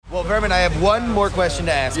Well, Vermin, I have one more question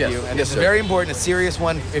to ask you, and it's very important, a serious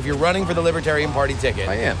one. If you're running for the Libertarian Party ticket,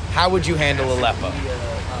 I am. How would you handle Aleppo?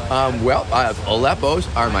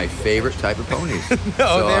 Aleppos are my favorite type of ponies.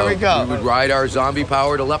 There we go. We would ride our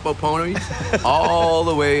zombie-powered Aleppo ponies all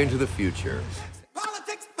the way into the future.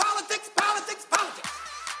 Politics, politics, politics, politics.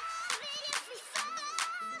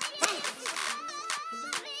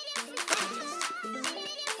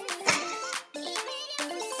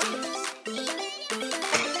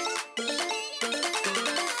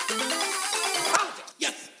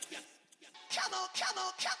 Yes. Come on.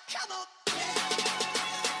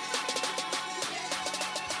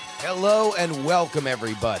 Hello and welcome,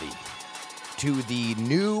 everybody, to the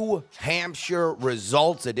New Hampshire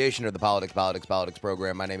Results edition of the Politics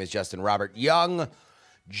program. My name is Justin Robert Young,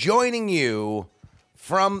 joining you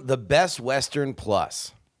from the Best Western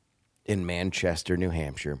Plus in Manchester, New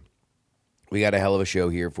Hampshire. We got a hell of a show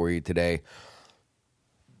here for you today.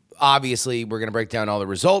 Obviously, we're going to break down all the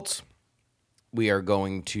results. We are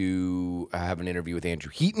going to have an interview with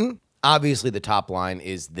Andrew Heaton. Obviously, the top line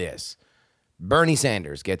is this. Bernie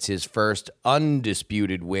Sanders gets his first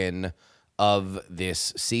undisputed win of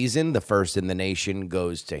this season. The first in the nation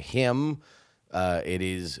goes to him. It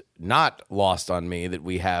is not lost on me that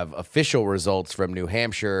we have official results from New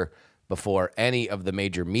Hampshire before any of the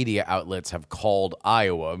major media outlets have called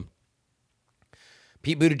Iowa.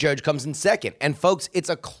 Pete Buttigieg comes in second. And folks, it's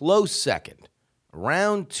a close second,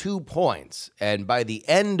 around 2 points. And by the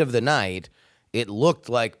end of the night, it looked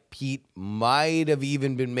like Pete might have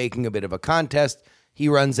even been making a bit of a contest. He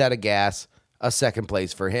runs out of gas, a second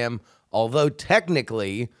place for him. Although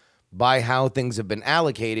technically, by how things have been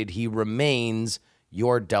allocated, he remains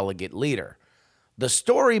your delegate leader. The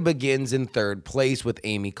story begins in third place with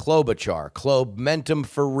Amy Klobuchar. Klobumentum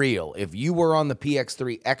for real. If you were on the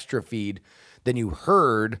PX3 Extra feed, then you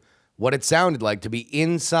heard what it sounded like to be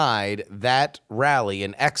inside that rally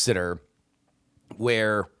in Exeter,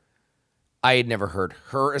 where I had never heard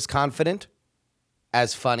her as confident,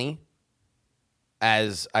 as funny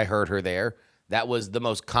as I heard her there. That was the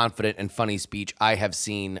most confident and funny speech I have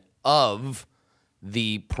seen of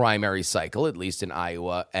the primary cycle, at least in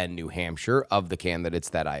Iowa and New Hampshire, of the candidates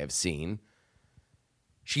that I have seen.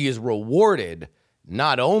 She is rewarded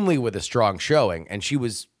not only with a strong showing, and she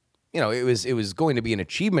was, it was going to be an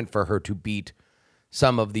achievement for her to beat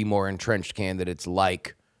some of the more entrenched candidates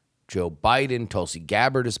like Joe Biden, Tulsi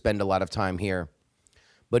Gabbard to spend a lot of time here.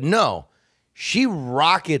 But no, she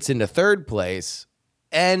rockets into third place,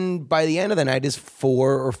 and by the end of the night is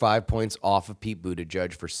 4 or 5 points off of Pete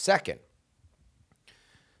Buttigieg for second.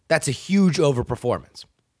 That's a huge overperformance.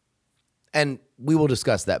 And we will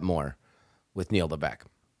discuss that more with Neil Levesque.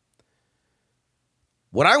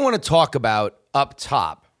 What I want to talk about up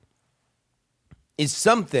top is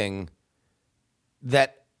something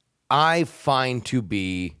that I find to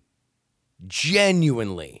be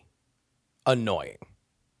genuinely annoying.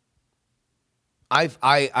 I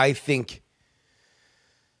think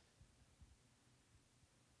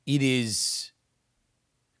it is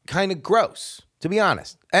kind of gross, to be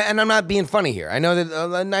honest. And I'm not being funny here. I know that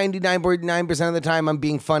 99.9% of the time I'm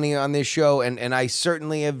being funny on this show, and I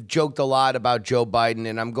certainly have joked a lot about Joe Biden,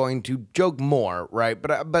 and I'm going to joke more, right?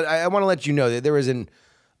 But I want to let you know that there is an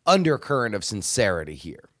undercurrent of sincerity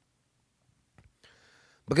here.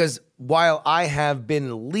 Because while I have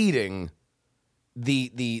been leading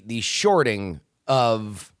the shorting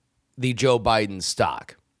of the Joe Biden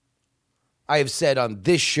stock, I have said on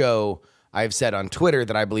this show, I have said on Twitter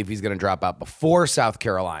that I believe he's going to drop out before South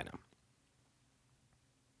Carolina.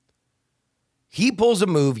 He pulls a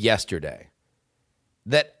move yesterday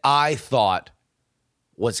that I thought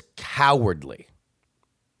was cowardly.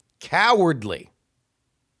 Cowardly.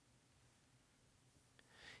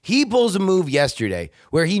 He pulls a move yesterday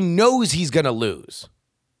where he knows he's going to lose.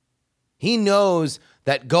 He knows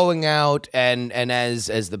that going out and as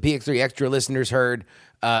the PX3 Extra listeners heard,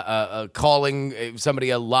 calling somebody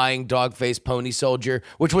a lying dog-faced pony soldier,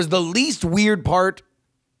 which was the least weird part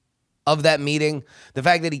of that meeting. The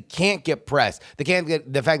fact that he can't get press, the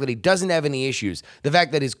fact that he doesn't have any issues, the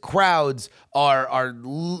fact that his crowds are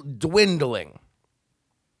dwindling.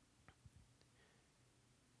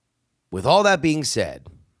 With all that being said,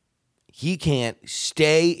 he can't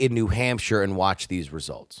stay in New Hampshire and watch these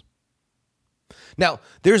results. Now,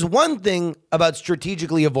 there's one thing about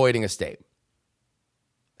strategically avoiding a state.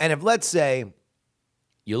 And if, let's say,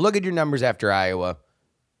 you look at your numbers after Iowa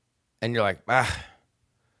and you're like,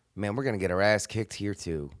 man, we're going to get our ass kicked here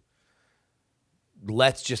too.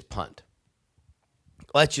 Let's just punt.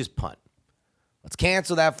 Let's just punt. Let's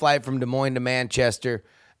cancel that flight from Des Moines to Manchester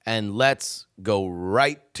and let's go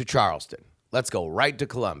right to Charleston. Let's go right to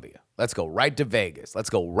Columbia. Let's go right to Vegas. Let's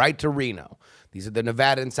go right to Reno. These are the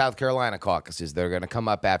Nevada and South Carolina caucuses. They're going to come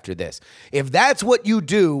up after this. If that's what you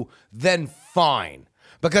do, then fine.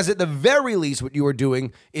 Because at the very least, what you are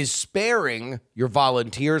doing is sparing your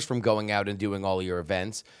volunteers from going out and doing all your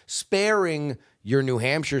events, sparing your New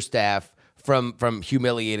Hampshire staff from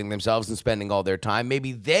humiliating themselves and spending all their time.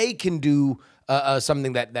 Maybe they can do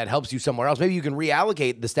something that helps you somewhere else. Maybe you can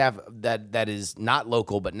reallocate the staff that is not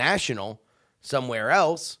local but national somewhere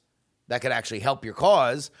else that could actually help your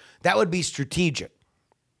cause. That would be strategic.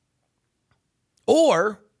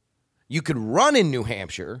 Or you could run in New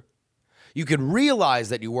Hampshire. You could realize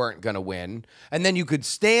that you weren't going to win, and then you could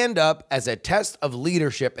stand up as a test of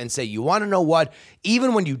leadership and say, you want to know what?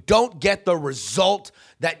 Even when you don't get the result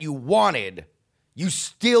that you wanted, you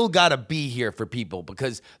still got to be here for people,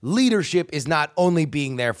 because leadership is not only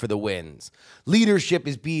being there for the wins. Leadership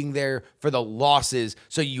is being there for the losses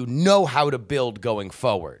so you know how to build going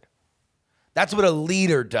forward. That's what a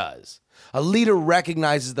leader does. A leader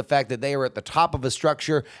recognizes the fact that they are at the top of a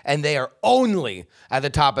structure, and they are only at the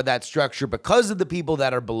top of that structure because of the people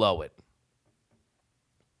that are below it.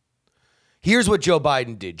 Here's what Joe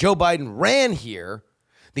Biden did. Joe Biden ran here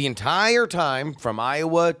the entire time from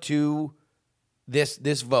Iowa to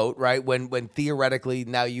this vote, right? When theoretically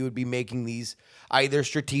now you would be making these either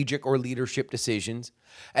strategic or leadership decisions.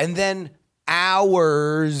 And then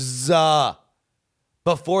hours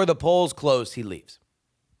before the polls close, he leaves.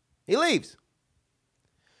 He leaves.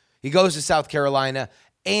 He goes to South Carolina,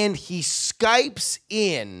 and he Skypes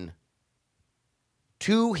in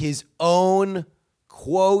to his own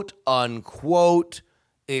quote-unquote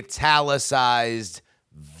italicized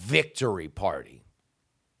victory party.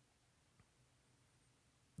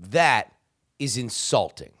 That is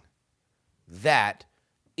insulting. That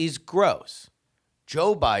is gross.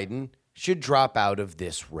 Joe Biden should drop out of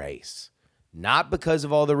this race. Not because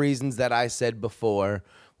of all the reasons that I said before,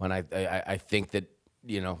 when I think that,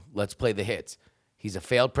 let's play the hits. He's a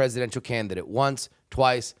failed presidential candidate once,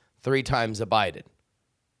 twice, 3 times a Biden.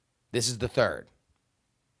 This is the third.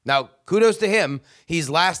 Now, kudos to him. He's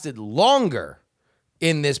lasted longer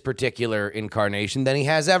in this particular incarnation than he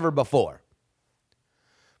has ever before.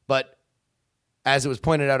 But as it was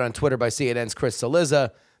pointed out on Twitter by CNN's Chris Cillizza,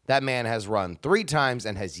 that man has run 3 times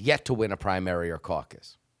and has yet to win a primary or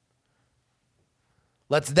caucus.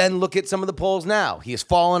 Let's then look at some of the polls now. He has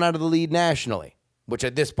fallen out of the lead nationally, which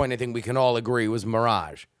at this point I think we can all agree was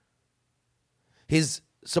mirage. His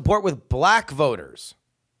support with black voters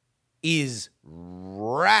is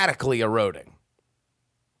radically eroding.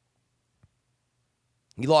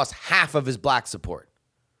 He lost half of his black support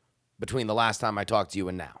between the last time I talked to you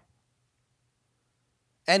and now.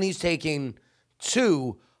 And he's taking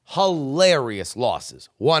 2 hilarious losses,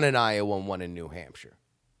 one in Iowa and one in New Hampshire.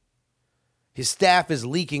 His staff is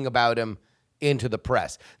leaking about him into the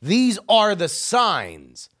press. These are the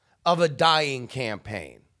signs of a dying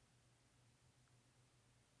campaign.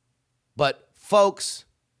 But folks,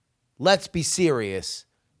 let's be serious.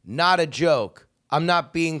 Not a joke. I'm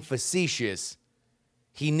not being facetious.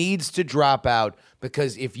 He needs to drop out,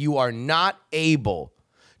 because if you are not able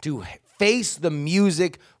to face the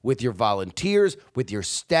music with your volunteers, with your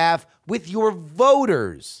staff, with your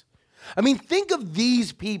voters. I mean, think of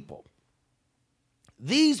these people.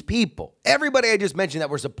 These people, everybody I just mentioned that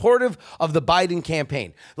were supportive of the Biden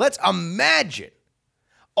campaign. Let's imagine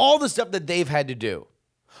all the stuff that they've had to do.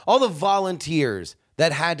 All the volunteers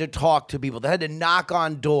that had to talk to people, that had to knock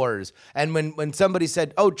on doors. And when somebody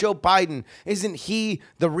said, oh, Joe Biden, isn't he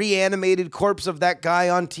the reanimated corpse of that guy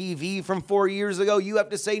on TV from 4 years ago? You have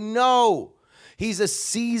to say no. He's a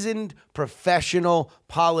seasoned professional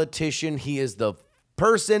politician. He is the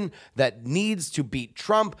person that needs to beat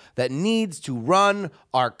Trump, that needs to run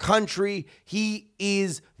our country. He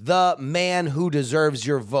is the man who deserves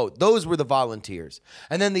your vote. Those were the volunteers.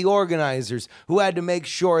 And then the organizers who had to make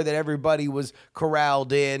sure that everybody was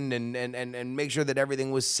corralled in and make sure that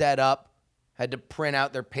everything was set up, had to print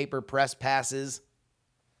out their paper press passes.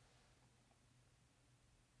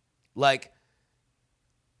 Like,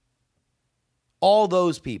 all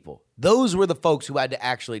those people, those were the folks who had to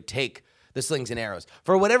actually take the slings and arrows.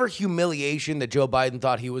 For whatever humiliation that Joe Biden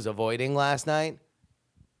thought he was avoiding last night,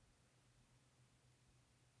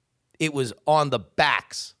 it was on the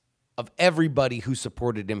backs of everybody who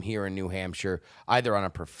supported him here in New Hampshire, either on a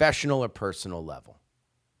professional or personal level.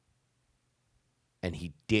 And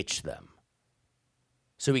he ditched them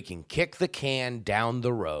so he can kick the can down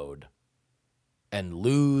the road and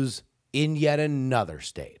lose in yet another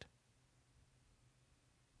state.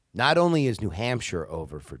 Not only is New Hampshire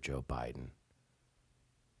over for Joe Biden,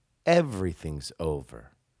 everything's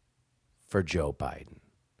over for Joe Biden.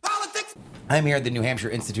 Politics. I'm here at the New Hampshire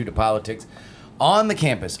Institute of Politics on the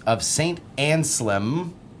campus of St.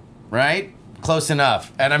 Anselm, right? Close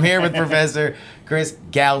enough. And I'm here with Professor Chris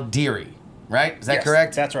Galdieri, right? Is that Yes,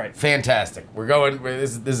 correct? that's right. Fantastic. We're going,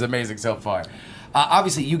 this is amazing so far.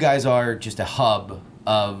 Obviously, you guys are just a hub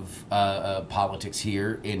of politics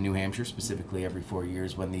here in New Hampshire, specifically every 4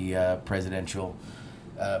 years when the presidential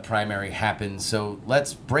primary happens. So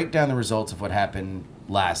let's break down the results of what happened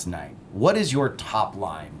last night. What is your top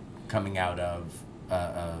line coming out of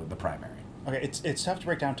the primary? Okay, it's tough to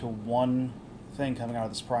break down to one thing coming out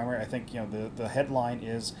of this primary. I think the headline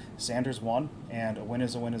is Sanders won, and a win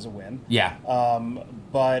is a win is a win. Yeah.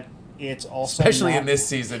 But it's also Especially not, in this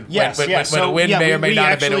season, yes, when yes. a win may or may not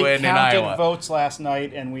have been a win in We actually Iowa. counted votes last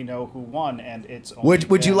night, and we know who won, and it's only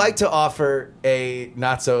Would you been- like to offer a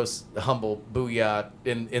not so humble booyah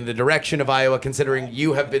in the direction of Iowa, considering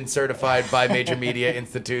you have been certified by major media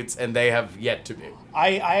institutes and they have yet to be?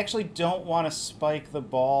 I actually don't want to spike the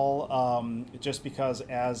ball just because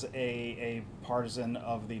as a partisan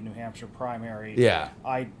of the New Hampshire primary, Yeah.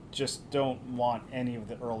 I just don't want any of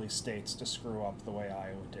the early states to screw up the way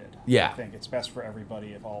Iowa did. Yeah. I think it's best for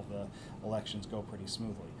everybody if all the elections go pretty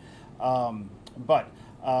smoothly. So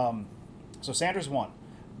Sanders won.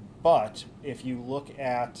 But if you look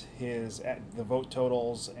at the vote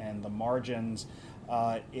totals and the margins,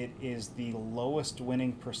 it is the lowest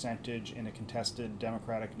winning percentage in a contested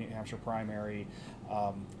Democratic New Hampshire primary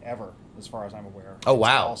ever, as far as I'm aware. Oh,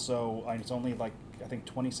 wow. It's only I think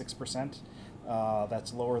 26%.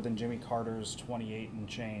 That's lower than Jimmy Carter's 28 and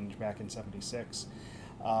change back in '76.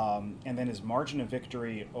 And then his margin of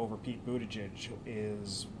victory over Pete Buttigieg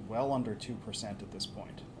is well under 2% at this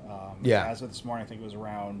point. Yeah. As of this morning, I think it was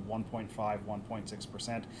around 1.5, 1.6%.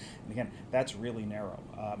 And again, that's really narrow.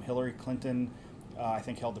 Hillary Clinton, I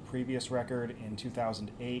think, held the previous record in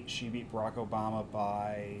 2008. She beat Barack Obama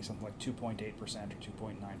by something like 2.8% or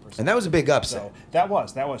 2.9%. And that was a big upset. So that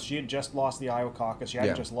was. She had just lost the Iowa caucus. She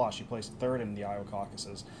hadn't Yeah. just lost. She placed third in the Iowa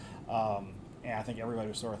caucuses. And I think everybody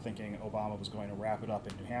was sort of thinking Obama was going to wrap it up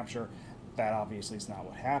in New Hampshire. That obviously is not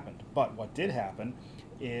what happened. But what did happen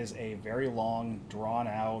is a very long,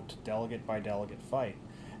 drawn-out, delegate-by-delegate fight.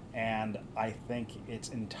 And I think it's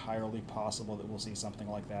entirely possible that we'll see something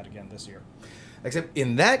like that again this year. Except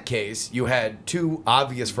in that case, you had two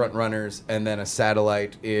obvious front runners and then a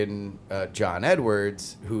satellite in John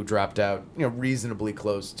Edwards, who dropped out, reasonably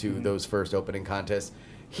close to those first opening contests.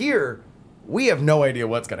 Here, we have no idea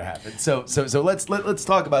what's going to happen. So let's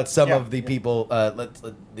talk about some of the people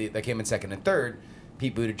that came in second and third.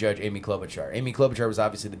 Pete Buttigieg, Amy Klobuchar. Amy Klobuchar was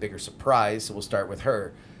obviously the bigger surprise, so we'll start with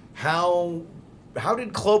her. How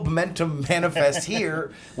did Klobumentum manifest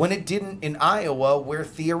here when it didn't in Iowa, where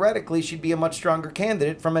theoretically she'd be a much stronger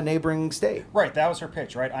candidate from a neighboring state? Right, that was her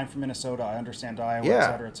pitch, right? I'm from Minnesota, I understand Iowa, Yeah. et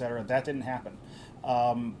cetera, et cetera. That didn't happen.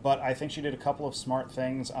 But I think she did a couple of smart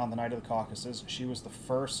things on the night of the caucuses. She was the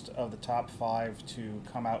first of the top 5 to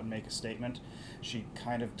come out and make a statement. She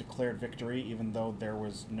kind of declared victory, even though there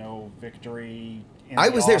was no victory. I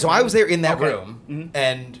was there, so I was there in that Okay. room,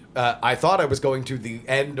 and I thought I was going to the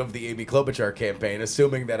end of the Amy Klobuchar campaign,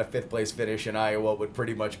 assuming that a fifth-place finish in Iowa would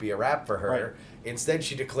pretty much be a wrap for her. Right. Instead,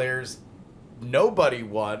 she declares nobody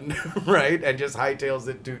won, right, and just hightails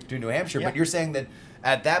it to New Hampshire. Yeah. But you're saying that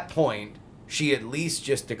at that point, she at least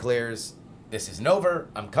just declares, this isn't over,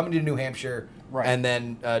 I'm coming to New Hampshire, Right. and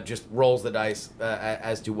then just rolls the dice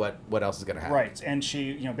as to what else is going to happen. Right, and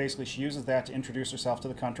she, basically she uses that to introduce herself to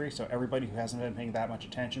the country. So everybody who hasn't been paying that much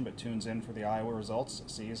attention but tunes in for the Iowa results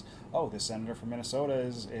sees, oh, this senator from Minnesota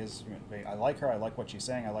is I like her. I like what she's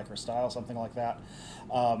saying. I like her style, something like that.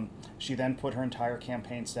 She then put her entire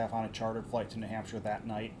campaign staff on a chartered flight to New Hampshire that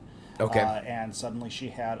night. Okay. And suddenly she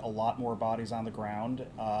had a lot more bodies on the ground.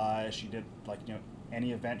 She did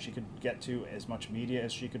any event she could get to, as much media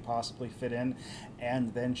as she could possibly fit in,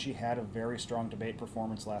 and then she had a very strong debate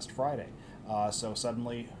performance last Friday. So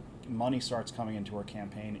suddenly money starts coming into her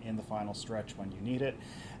campaign in the final stretch when you need it.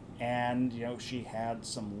 And, she had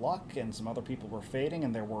some luck and some other people were fading,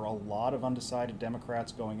 and there were a lot of undecided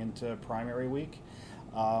Democrats going into primary week.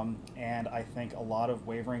 And I think a lot of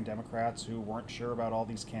wavering Democrats who weren't sure about all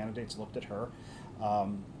these candidates looked at her.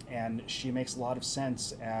 And she makes a lot of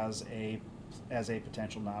sense as a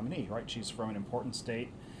potential nominee, right? She's from an important state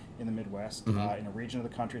in the Midwest, in a region of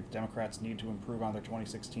the country that Democrats need to improve on their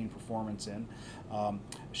 2016 performance in.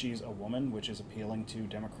 She's a woman, which is appealing to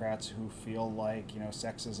Democrats who feel like,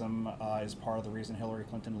 sexism is part of the reason Hillary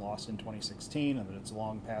Clinton lost in 2016, and that it's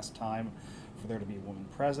long past time for there to be a woman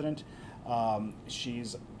president.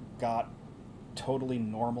 She's got totally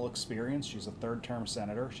normal experience. She's a third-term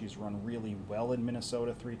senator. She's run really well in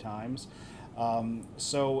Minnesota 3 times.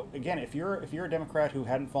 So again, if you're a Democrat who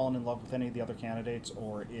hadn't fallen in love with any of the other candidates,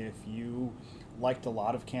 or if you liked a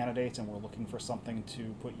lot of candidates and were looking for something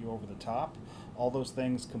to put you over the top, all those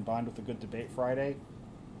things combined with a good debate Friday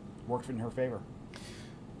worked in her favor.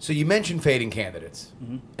 So you mentioned fading candidates,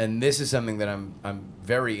 and this is something that I'm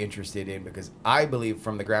very interested in, because I believe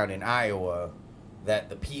from the ground in Iowa that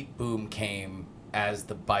the Pete boom came as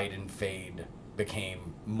the Biden fade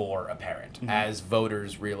became more apparent, as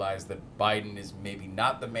voters realized that Biden is maybe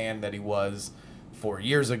not the man that he was 4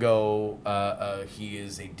 years ago. He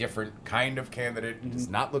is a different kind of candidate. He does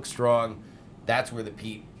not look strong. That's where the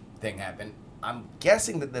Pete thing happened. I'm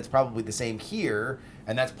guessing that that's probably the same here,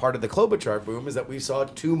 and that's part of the Klobuchar boom, is that we saw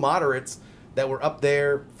 2 moderates that were up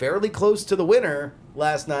there fairly close to the winner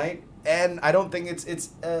last night, and I don't think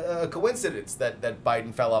it's a coincidence that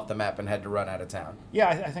Biden fell off the map and had to run out of town. Yeah,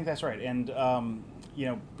 I think that's right. And,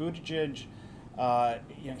 Buttigieg,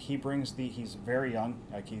 he brings he's very young.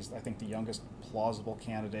 Like, he's, I think, the youngest plausible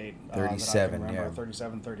candidate 37, that I can remember. yeah.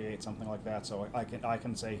 37, 38, something like that. So I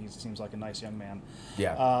can say he seems like a nice young man.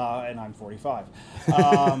 Yeah. And I'm 45.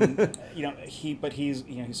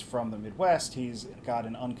 He's from the Midwest. He's got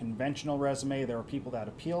an unconventional resume. There are people that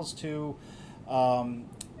appeals to.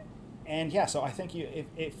 So I think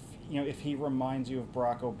if he reminds you of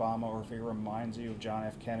Barack Obama, or if he reminds you of John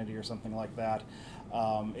F. Kennedy or something like that,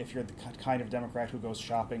 if you're the kind of Democrat who goes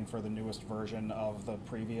shopping for the newest version of the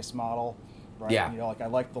previous model, right? Yeah. I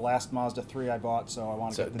like the last Mazda 3 I bought, so I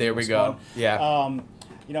want to get the there we newest go. one. Yeah.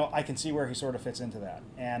 I can see where he sort of fits into that.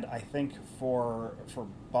 And I think for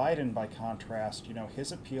Biden, by contrast,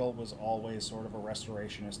 his appeal was always sort of a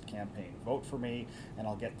restorationist campaign. Vote for me, and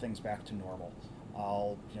I'll get things back to normal.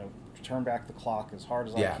 I'll, turn back the clock as hard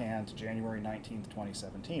as I can to January 19th,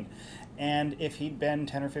 2017. And if he'd been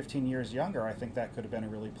 10 or 15 years younger, I think that could have been a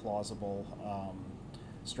really plausible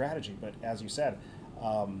strategy. But as you said,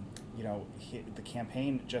 the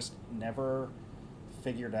campaign just never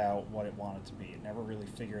figured out what it wanted to be. It never really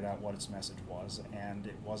figured out what its message was, and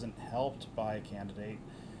it wasn't helped by a candidate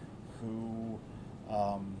who,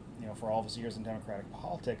 for all of his years in Democratic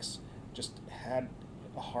politics, just had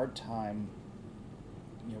a hard time,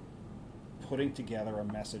 putting together a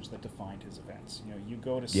message that defined his events. You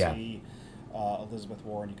go to see Elizabeth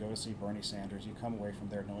Warren, you go to see Bernie Sanders, you come away from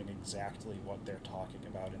there knowing exactly what they're talking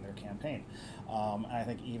about in their campaign. And I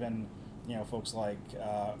think even folks like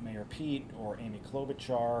Mayor Pete or Amy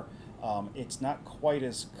Klobuchar, it's not quite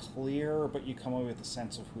as clear, but you come away with a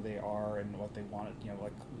sense of who they are and what they wanted.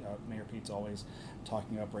 Mayor Pete's always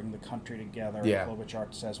talking about bringing the country together. Yeah. And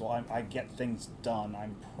Klobuchar says, well, I get things done.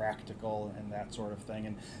 I'm practical and that sort of thing.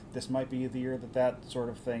 And this might be the year that sort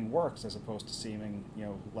of thing works, as opposed to seeming,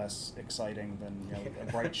 less exciting than,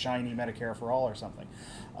 a bright, shiny Medicare for all or something.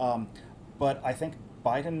 But I think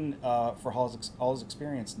Biden, for all his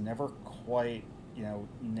experience, never quite,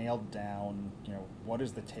 nailed down, what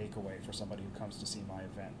is the takeaway for somebody who comes to see my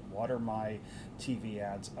event? What are my TV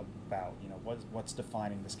ads about? What's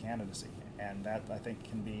defining this candidacy? And that, I think,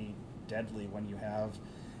 can be deadly when you have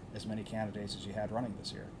as many candidates as you had running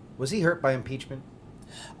this year. Was he hurt by impeachment?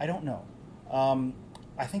 I don't know.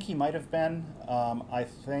 I think he might have been. I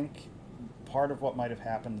think part of what might have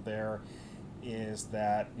happened there is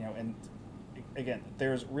that, and again,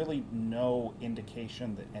 there's really no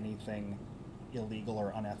indication that anything illegal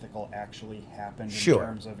or unethical actually happened in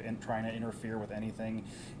terms of trying to interfere with anything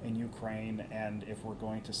in Ukraine. And if we're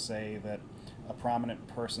going to say that a prominent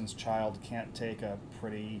person's child can't take a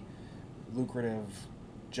pretty lucrative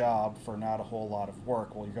job for not a whole lot of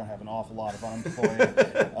work, well, you're going to have an awful lot of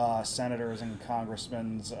unemployed senators and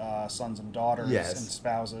congressmen's sons and daughters and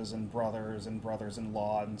spouses and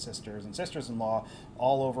brothers-in-law and sisters-in-law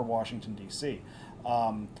all over Washington, D.C.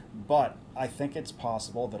 But I think it's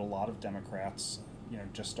possible that a lot of Democrats,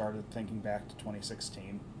 just started thinking back to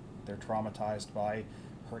 2016. They're traumatized by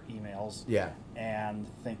her emails and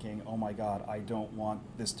thinking, oh my God, I don't want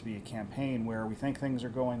this to be a campaign where we think things are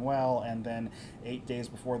going well, and then 8 days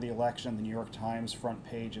before the election, the New York Times front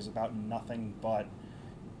page is about nothing but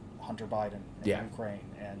Hunter Biden and Ukraine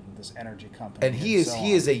and this energy company. And he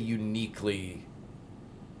is a uniquely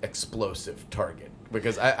explosive target,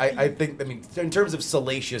 because I think, in terms of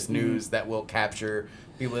salacious news that will capture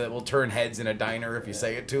people, that will turn heads in a diner if you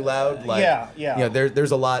say it too loud,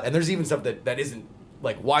 there's a lot, and there's even stuff that isn't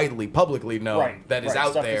widely publicly known that is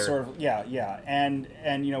out stuff there. That's sort of, and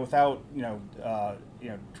without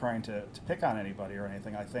trying to pick on anybody or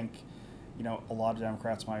anything, I think a lot of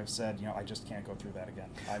Democrats might have said, I just can't go through that again.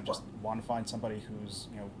 I just want to find somebody who's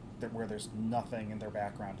where there's nothing in their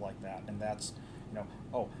background like that, and that's,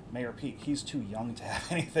 oh, Mayor Pete, he's too young to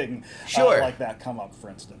have anything like that come up, for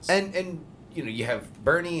instance. And you have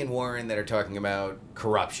Bernie and Warren that are talking about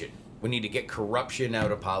corruption. We need to get corruption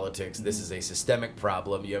out of politics. This is a systemic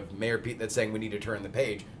problem. You have Mayor Pete that's saying we need to turn the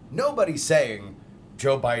page. Nobody's saying,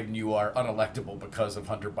 Joe Biden, you are unelectable because of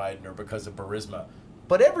Hunter Biden or because of Burisma.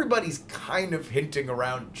 But everybody's kind of hinting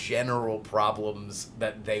around general problems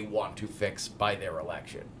that they want to fix by their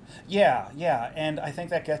election. Yeah, and I think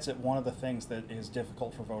that gets at one of the things that is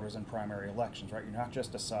difficult for voters in primary elections, right? You're not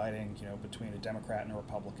just deciding, between a Democrat and a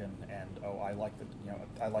Republican, and I like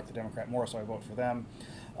the Democrat more, so I vote for them.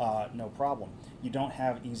 No problem. You don't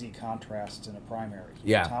have easy contrasts in a primary.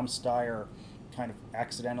 Yeah. Tom Steyer kind of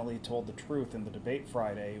accidentally told the truth in the debate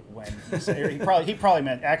Friday when he said, he probably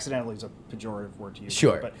meant accidentally is a pejorative word to use.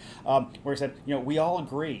 Sure. But where he said, we all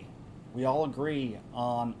agree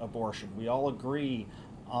on abortion. We all agree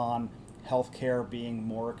on healthcare being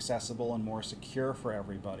more accessible and more secure for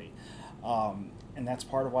everybody. And that's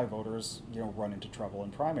part of why voters, run into trouble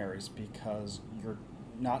in primaries, because you're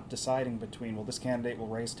not deciding between, well, this candidate will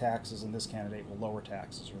raise taxes and this candidate will lower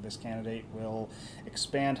taxes, or this candidate will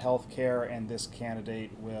expand health care and this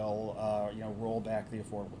candidate will, roll back the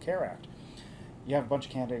Affordable Care Act. You have a bunch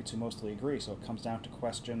of candidates who mostly agree, so it comes down to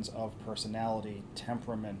questions of personality,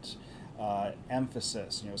 temperament,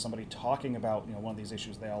 emphasis. Somebody talking about, one of these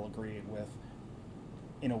issues they all agree with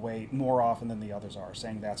in a way more often than the others are,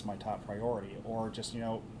 saying that's my top priority, or just,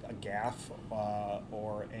 a gaffe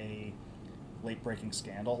or a late-breaking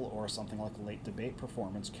scandal or something like a late debate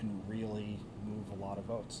performance can really move a lot of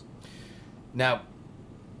votes. Now,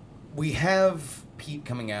 we have Pete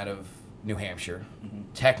coming out of New Hampshire,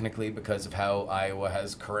 technically because of how Iowa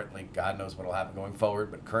has currently, God knows what will happen going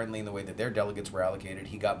forward, but currently in the way that their delegates were allocated,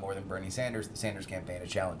 he got more than Bernie Sanders. The Sanders campaign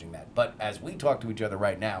is challenging that. But as we talk to each other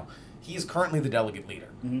right now, he is currently the delegate leader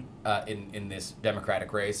in this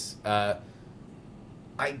Democratic race. I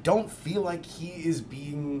don't feel like he is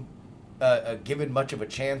being given much of a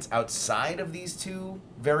chance outside of these two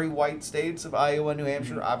very white states of Iowa and New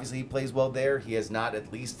Hampshire. Obviously, he plays well there. He has not,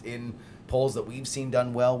 at least in polls that we've seen,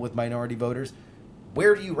 done well with minority voters.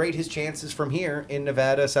 Where do you rate his chances from here in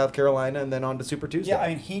Nevada, South Carolina, and then on to Super Tuesday? Yeah,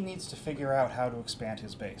 he needs to figure out how to expand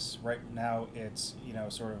his base. Right now, it's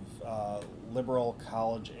sort of liberal,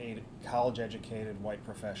 college-educated white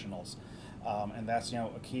professionals. And that's, a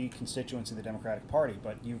key constituency of the Democratic Party,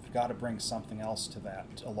 but you've got to bring something else to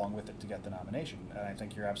that along with it to get the nomination. And I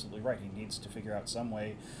think you're absolutely right. He needs to figure out some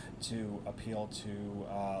way to appeal to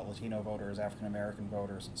Latino voters, African-American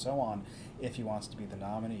voters, and so on, if he wants to be the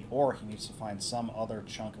nominee, or he needs to find some other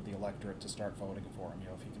chunk of the electorate to start voting for him.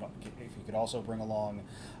 If he could also bring along,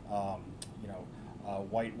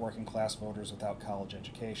 white working-class voters without college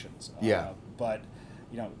educations. But,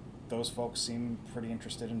 those folks seem pretty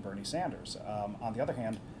interested in Bernie Sanders. On the other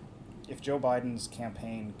hand, if Joe Biden's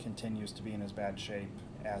campaign continues to be in as bad shape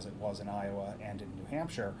as it was in Iowa and in New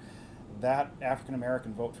Hampshire, that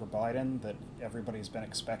African-American vote for Biden that everybody's been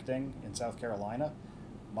expecting in South Carolina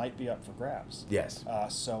might be up for grabs. Yes.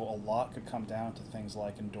 So a lot could come down to things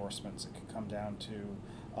like endorsements. It could come down to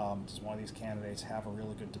does one of these candidates have a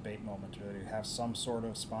really good debate moment, or do they have some sort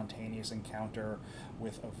of spontaneous encounter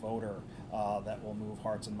with a voter that will move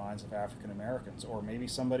hearts and minds of African Americans? Or maybe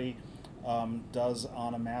somebody does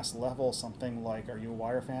on a mass level something like, are you a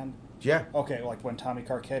Wire fan? Yeah. Okay, like when Tommy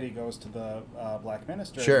Carcetti goes to the black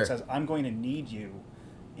minister Sure. and says, I'm going to need you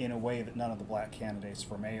in a way that none of the black candidates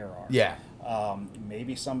for mayor are. Yeah.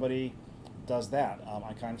 Maybe somebody does that.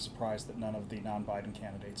 I'm kind of surprised that none of the non-Biden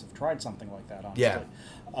candidates have tried something like that, honestly. Yeah.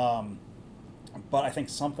 But I think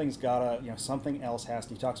something's gotta, something else has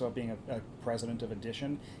to. He talks about being a president of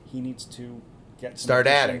addition. He needs to get some Start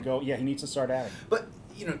addition adding. and go. Yeah, he needs to start adding. But,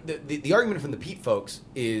 the argument from the Pete folks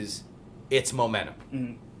is it's momentum.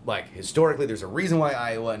 Mm-hmm. Like, historically, there's a reason why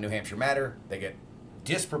Iowa and New Hampshire matter. They get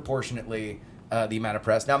disproportionately the amount of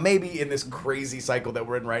press. Now, maybe in this crazy cycle that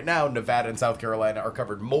we're in right now, Nevada and South Carolina are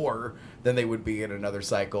covered more than they would be in another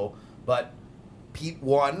cycle. But Pete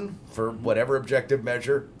won, for whatever objective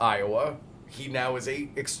measure, Iowa. He now is a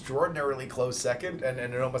extraordinarily close second and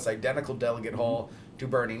an almost identical delegate haul to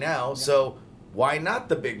Bernie now. Yeah. So why not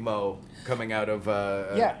the Big Mo coming out of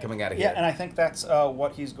here? Yeah, and I think that's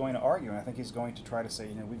what he's going to argue. And I think he's going to try to say,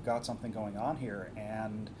 we've got something going on here.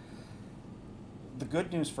 And the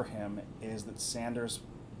good news for him is that Sanders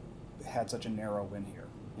had such a narrow win here.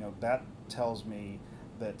 That tells me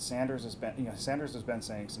that Sanders has been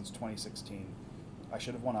saying since 2016, I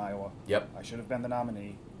should have won Iowa. Yep. I should have been the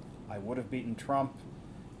nominee. I would have beaten Trump.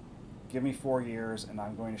 give me 4 years, and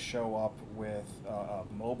I'm going to show up with a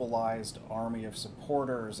mobilized army of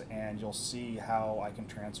supporters, and you'll see how I can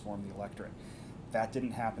transform the electorate. That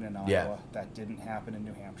didn't happen in Iowa. Yeah. That didn't happen in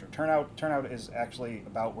New Hampshire. Turnout is actually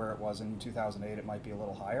about where it was in 2008. It might be a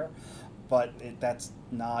little higher, but that's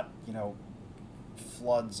not,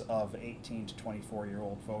 floods of 18 to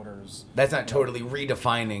 24-year-old voters. That's not totally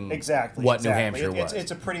redefining exactly what New Hampshire was.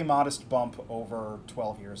 It's a pretty modest bump over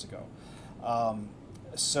 12 years ago.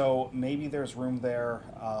 So maybe there's room there.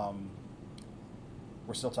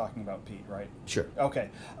 We're still talking about Pete, right? Sure. Okay.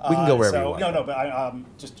 We can go wherever you want. No,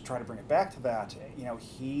 but just to try to bring it back to that,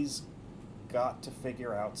 he's got to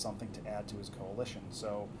figure out something to add to his coalition.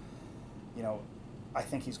 So, I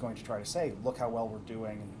think he's going to try to say, look how well we're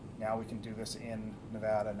doing. Now we can do this in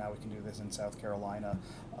Nevada. Now we can do this in South Carolina.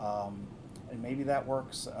 And maybe that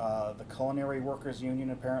works. The Culinary Workers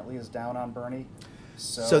Union apparently is down on Bernie.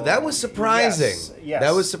 So that was surprising. Yes.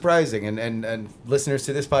 That was surprising. And listeners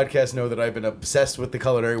to this podcast know that I've been obsessed with the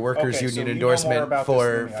Culinary Workers Union endorsement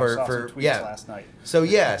for last night. So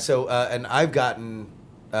and I've gotten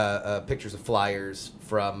pictures of flyers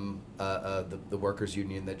from the workers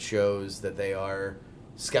union that shows that they are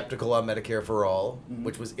skeptical on Medicare for all,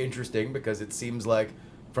 which was interesting because it seems like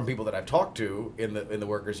from people that I've talked to in the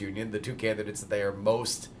workers union, the two candidates that they are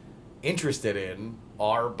most interested in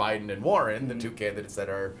are Biden and Warren, the two candidates that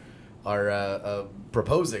are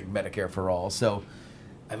proposing Medicare for all. So,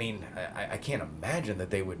 I mean, I can't imagine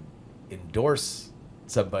that they would endorse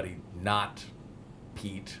somebody not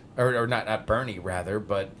Pete or not Bernie rather,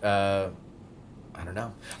 but I don't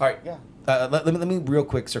know. All right, Yeah. let me real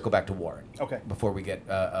quick circle back to Warren. Okay. Before we get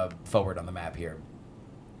forward on the map here,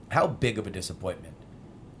 how big of a disappointment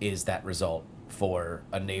is that result for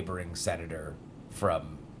a neighboring senator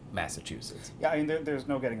from Massachusetts? Yeah, I mean, there's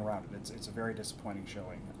no getting around it. It's a very disappointing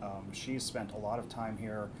showing. She's spent a lot of time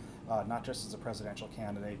here, not just as a presidential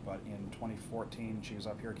candidate, but in 2014 she was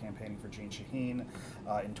up here campaigning for Jeanne Shaheen.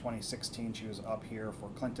 In 2016 she was up here for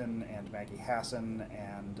Clinton and Maggie Hassan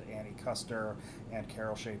and Annie Kuster and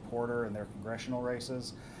Carol Shea Porter in their congressional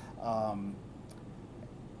races.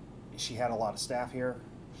 She had a lot of staff here.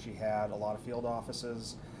 She had a lot of field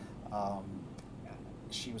offices.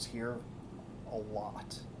 She was here a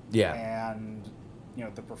lot. Yeah. And,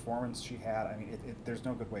 the performance she had, I mean, there's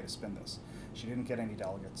no good way to spin this. She didn't get any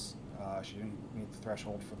delegates. She didn't meet the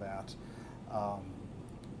threshold for that.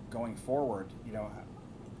 Going forward,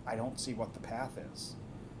 I don't see what the path is.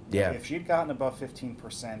 Yeah. If she'd gotten above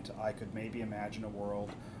 15%, I could maybe imagine a world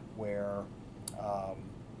where,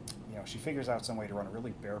 she figures out some way to run a really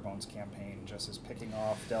bare bones campaign, just as picking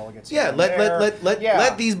off delegates. Yeah, here and let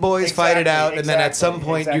there. these boys fight it out, and then at some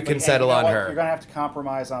point you can settle on her. You're going to have to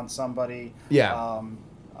compromise on somebody. Yeah.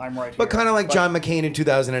 I'm right here. But kind of like John McCain in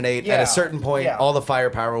 2008, at a certain point, yeah. all the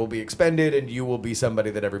firepower will be expended, and you will be somebody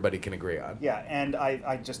that everybody can agree on. Yeah, and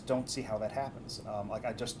I just don't see how that happens.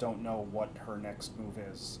 I just don't know what her next move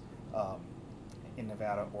is in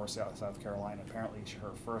Nevada or South Carolina. Apparently,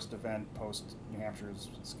 her first event post New Hampshire is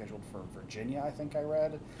scheduled for Virginia, I think I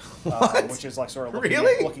read, which is like sort of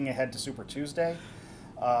looking ahead to Super Tuesday.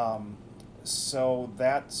 So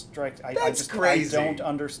that strikes. I just crazy. I don't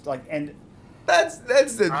understand. And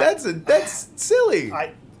That's silly.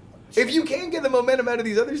 If you can't get the momentum out of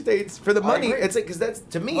these other states for the money, it's like, because that's,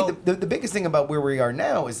 to me, the biggest thing about where we are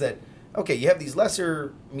now is that, okay, you have these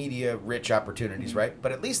lesser media rich opportunities, right?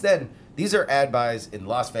 But at least then, these are ad buys in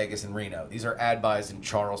Las Vegas and Reno. These are ad buys in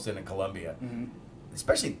Charleston and Columbia.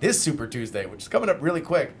 Especially this Super Tuesday, which is coming up really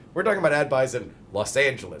quick. We're talking about ad buys in Los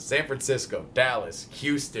Angeles, San Francisco, Dallas,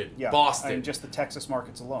 Houston, Boston. And just the Texas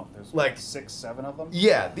markets alone. There's like 6, 7 of them.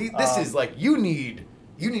 Yeah, this is like, you need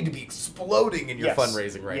to be exploding in your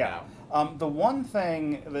fundraising right now. The one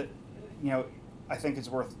thing that I think is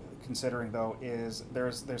worth considering, though, is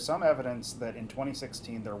there's some evidence that in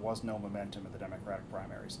 2016 there was no momentum in the Democratic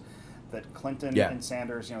primaries. That Clinton and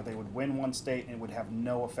Sanders, they would win one state and it would have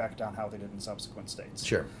no effect on how they did in subsequent states.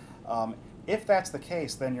 Sure. If that's the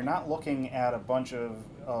case, then you're not looking at a bunch of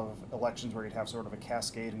elections where you'd have sort of a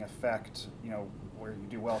cascading effect, where you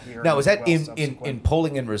do well here. Now, is that in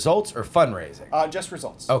polling and results or fundraising? Just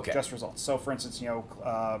results. Okay. Just results. So, for instance,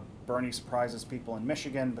 Bernie surprises people in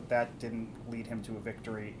Michigan, but that didn't lead him to a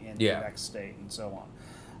victory in the next state, and so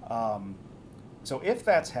on. So if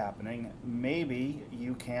that's happening, maybe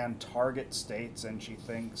you can target states, and she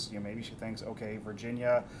thinks, okay,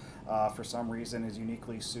 Virginia, for some reason, is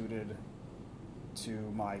uniquely suited to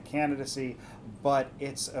my candidacy, but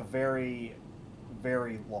it's a very,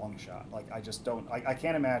 very long shot. Like, I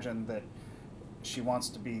can't imagine that she wants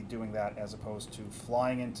to be doing that as opposed to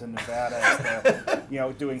flying into Nevada,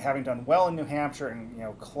 as having done well in New Hampshire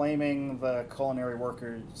and claiming the culinary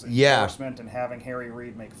workers endorsement and having Harry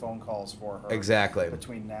Reid make phone calls for her exactly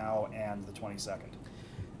between now and the 22nd.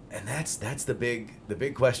 And that's the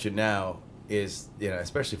big question now is,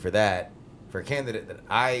 especially for a candidate that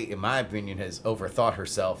in my opinion has overthought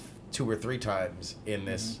herself 2 or 3 times in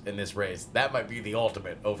this race. That might be the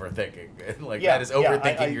ultimate overthinking. That is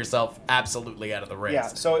overthinking yourself absolutely out of the race. Yeah,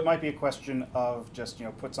 so it might be a question of just,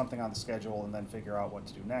 put something on the schedule and then figure out what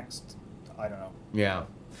to do next. I don't know. Yeah.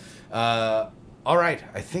 All right.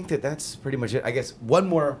 I think that's pretty much it. I guess one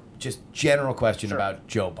more just general question about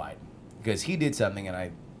Joe Biden. Because he did something,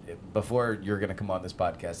 and before you're going to come on this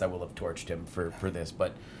podcast, I will have torched him for this.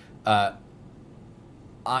 But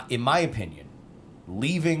in my opinion,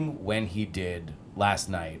 leaving when he did last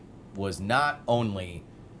night was not only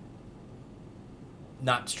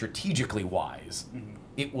not strategically wise,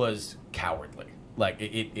 it was cowardly.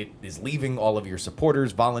 It is leaving all of your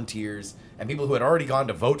supporters, volunteers, and people who had already gone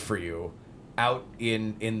to vote for you out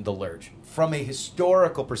in the lurch. From a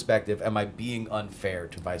historical perspective, am I being unfair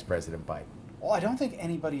to Vice President Biden? Well, I don't think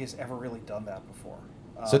anybody has ever really done that before.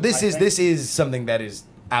 So this is something that is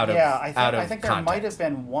out of I think there context. might have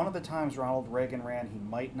been one of the times Ronald Reagan ran. He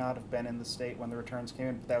might not have been in the state when the returns came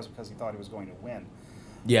in, but that was because he thought he was going to win.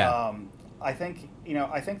 Yeah. I think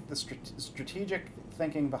the strategic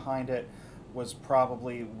thinking behind it was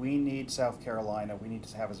probably we need South Carolina. We need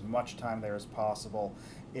to have as much time there as possible.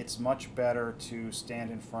 It's much better to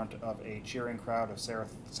stand in front of a cheering crowd of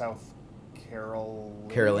South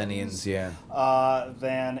Carolinians, than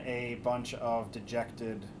a bunch of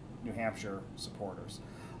dejected New Hampshire supporters.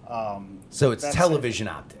 So it's television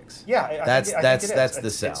optics. Yeah, I think that's the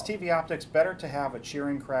sell. It's TV optics. Better to have a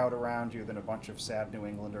cheering crowd around you than a bunch of sad New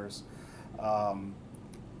Englanders.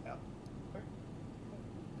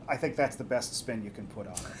 I think that's the best spin you can put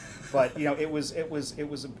on it. But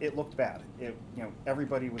it looked bad.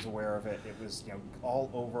 Everybody was aware of it. It was all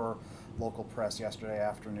over local press yesterday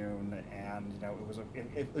afternoon, and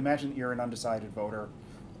imagine you're an undecided voter.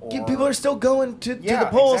 People are still going to the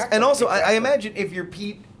polls, exactly, and also I imagine if you're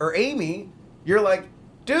Pete or Amy, you're like,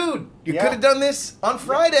 dude, you could have done this on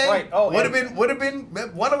Friday. Right. Oh, would have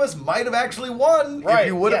been one of us might have actually won if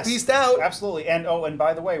you would have pieced out. Absolutely. And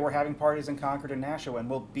by the way, we're having parties in Concord and Nashua, and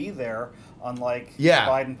we'll be there, unlike the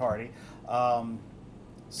Biden party.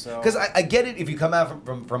 Because I get it, if you come out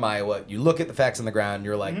from Iowa, you look at the facts on the ground,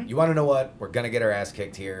 you're like, you want to know what? We're gonna get our ass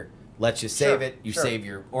kicked here. Let's just save it. You save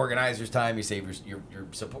your organizers' time. You save your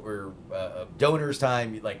support, donors'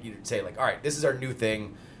 time. You say all right, this is our new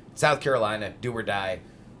thing, South Carolina, do or die.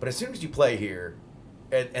 But as soon as you play here,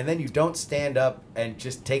 and then you don't stand up and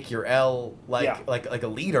just take your L like a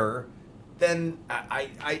leader, then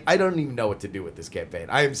I don't even know what to do with this campaign.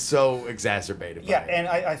 I am so exacerbated by it. And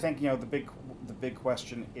I think the big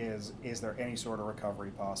question is there any sort of recovery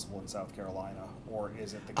possible in South Carolina, or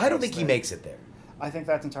is it the case I don't think he makes it there. I think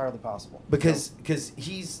that's entirely possible. Because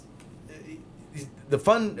he's the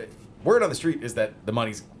fun word on the street is that the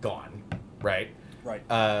money's gone, right? Right.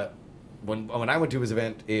 When I went to his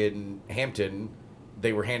event in Hampton,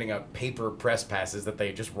 they were handing out paper press passes that they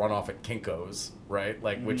had just run off at Kinko's, right?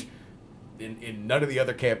 Which in none of the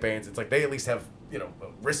other campaigns, it's they at least have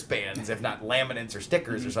wristbands, if not laminates or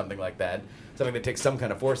stickers or something like that, something that takes some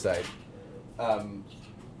kind of foresight.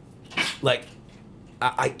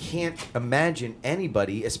 I can't imagine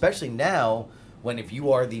anybody, especially now, when if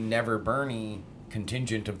you are the Never Bernie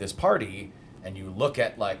contingent of this party, and you look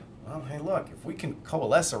at hey, look, if we can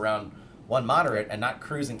coalesce around one moderate and not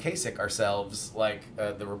cruise and Kasich ourselves like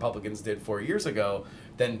the Republicans did 4 years ago,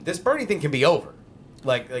 then this Bernie thing can be over.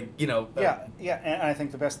 And I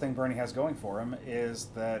think the best thing Bernie has going for him is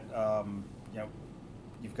that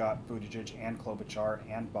you've got Buttigieg and Klobuchar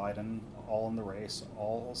and Biden all in the race,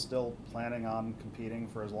 all still planning on competing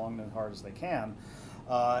for as long and hard as they can,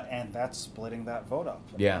 and that's splitting that vote up.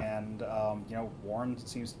 Yeah. And Warren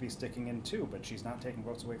seems to be sticking in too, but she's not taking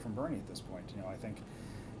votes away from Bernie at this point. I think.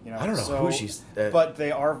 I don't know who she's. But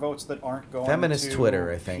they are votes that aren't going feminist to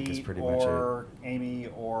Twitter, I think, Pete is pretty much it. or Amy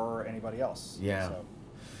or anybody else. Yeah.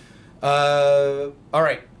 So. All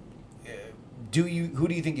right. Who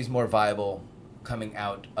do you think is more viable coming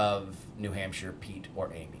out of New Hampshire, Pete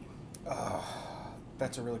or Amy?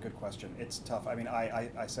 That's a really good question. It's tough. I mean,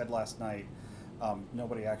 I said last night,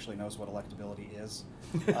 nobody actually knows what electability is.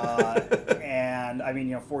 And I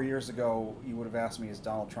mean, 4 years ago, you would have asked me, is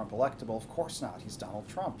Donald Trump electable? Of course not. He's Donald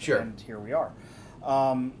Trump. Sure. And here we are.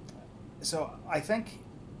 So I think,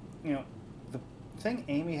 the thing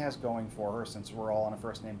Amy has going for her, since we're all on a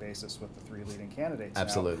first name basis with the 3 leading candidates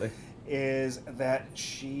Absolutely. now, is that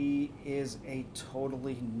she is a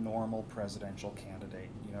totally normal presidential candidate.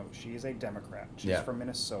 You know, she's a Democrat. She's from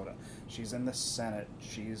Minnesota. She's in the Senate.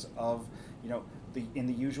 She's of, you know, in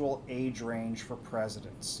the usual age range for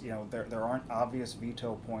presidents. You know, there aren't obvious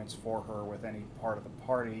veto points for her with any part of the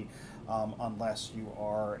party, unless you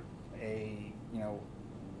are a, you know,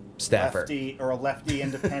 staffer lefty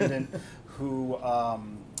independent who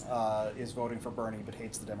is voting for Bernie but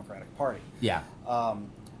hates the Democratic Party. Yeah.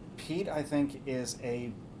 Pete, I think, is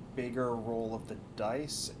a bigger roll of the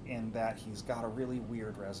dice in that he's got a really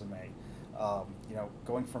weird resume. You know,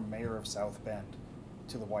 going from mayor of South Bend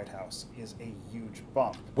to the White House is a huge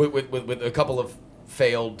bump. With a couple of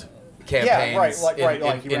failed campaigns like he in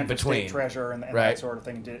ran for between. state treasurer and that sort of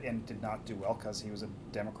thing, did not do well because he was a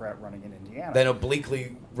Democrat running in Indiana. Then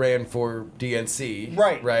obliquely ran for DNC.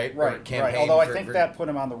 Right. Although I think for that put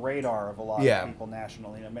him on the radar of a lot of people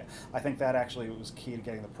nationally. I think that actually was key to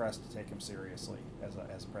getting the press to take him seriously as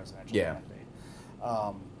a presidential candidate.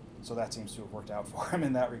 So that seems to have worked out for him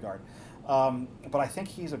in that regard. But I think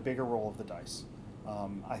he's a bigger roll of the dice.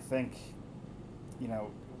 I think, you know,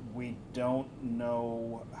 we don't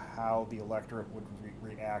know how the electorate would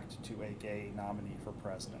react to a gay nominee for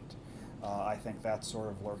president. I think that's sort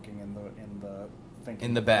of lurking in the thinking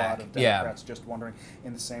in the of back. A lot of Democrats just wondering,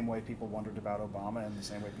 in the same way people wondered about Obama, in the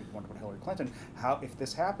same way people wondered about Hillary Clinton, how, if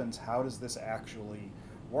this happens, how does this actually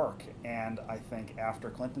work? And I think after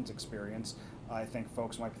Clinton's experience, I think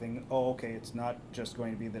folks might be thinking, oh, okay, it's not just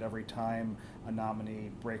going to be that every time a nominee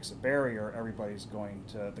breaks a barrier, everybody's going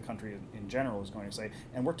to, the country in general is going to say,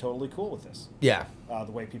 and we're totally cool with this. Yeah.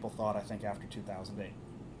 The way people thought, I think, after 2008.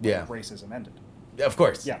 Yeah. Racism ended. Of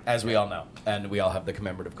course. Yeah. As we all know. And we all have the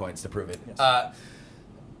commemorative coins to prove it. Yes.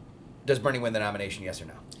 Does Bernie win the nomination, yes or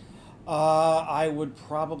no? I would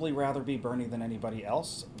probably rather be Bernie than anybody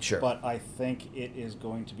else. Sure. But I think it is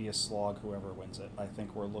going to be a slog whoever wins it. I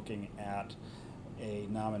think we're looking at a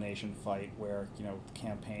nomination fight where, you know,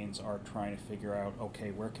 campaigns are trying to figure out,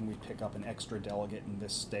 okay, where can we pick up an extra delegate in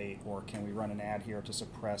this state, or can we run an ad here to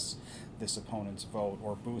suppress this opponent's vote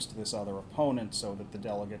or boost this other opponent so that the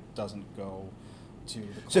delegate doesn't go to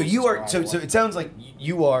the So you are closest so rival. it sounds like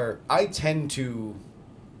you are. I tend to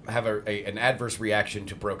have an adverse reaction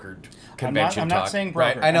to brokered convention I'm talk. not saying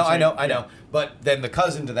right? brokered. I know. Yeah. But then the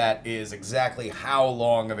cousin to that is exactly how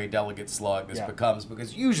long of a delegate slog this becomes,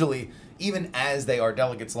 because usually, even as they are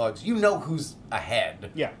delegate slugs, you know who's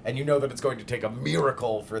ahead. Yeah. And you know that it's going to take a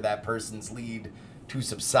miracle for that person's lead to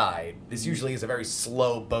subside. This usually is a very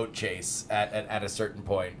slow boat chase at a certain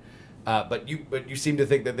point. But you seem to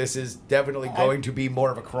think that this is definitely going to be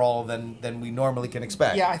more of a crawl than we normally can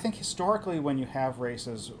expect. Yeah, I think historically when you have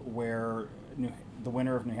races where the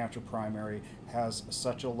winner of New Hampshire primary has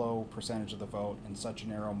such a low percentage of the vote and such a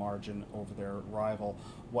narrow margin over their rival,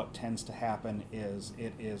 what tends to happen is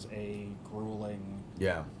it is a grueling,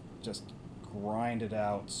 just grinded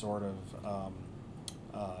out sort of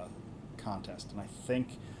contest. And I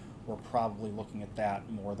think we're probably looking at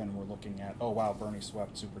that more than we're looking at, oh wow, Bernie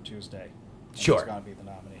swept Super Tuesday. Sure. He's going to be the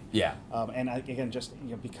nominee. Yeah. And again, just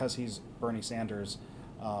because he's Bernie Sanders,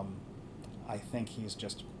 I think he's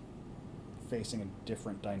just facing a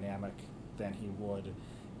different dynamic than he would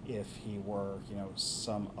if he were,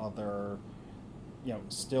 some other,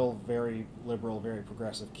 still very liberal, very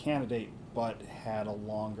progressive candidate, but had a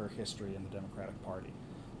longer history in the Democratic Party.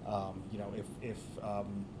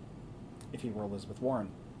 If he were Elizabeth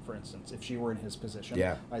Warren, for instance, if she were in his position,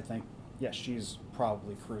 I think, yes, she's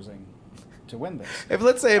probably cruising to win this. If,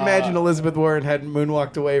 let's say, imagine Elizabeth Warren hadn't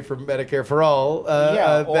moonwalked away from Medicare for All, or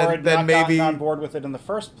had then not maybe gotten on board with it in the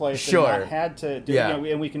first place, Sure. and not had to do,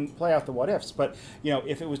 and we can play out the what ifs. But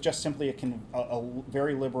if it was just simply a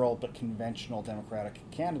very liberal but conventional Democratic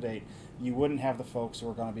candidate, you wouldn't have the folks who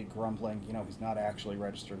are going to be grumbling. He's not actually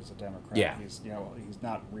registered as a Democrat. Yeah. He's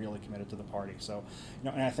not really committed to the party. So,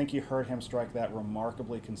 and I think you heard him strike that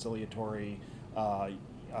remarkably conciliatory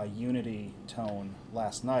unity tone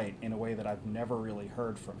last night in a way that I've never really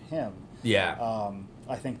heard from him. Yeah.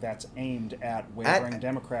 I think that's aimed at wavering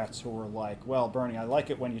Democrats who are like, well, Bernie, I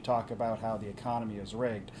like it when you talk about how the economy is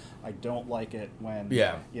rigged. I don't like it when,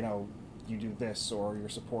 you do this or your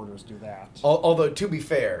supporters do that. Although, to be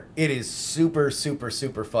fair, it is super, super,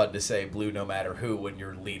 super fun to say blue no matter who when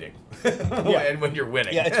you're leading and when you're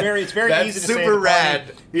winning. Yeah, it's very That's easy to super say the rad.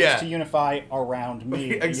 party Yeah. is to unify around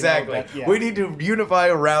me. Exactly. We need to unify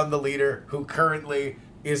around the leader who currently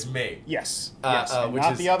is me. Yes. And which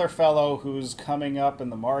not is the other fellow who's coming up and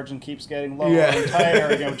the margin keeps getting lower and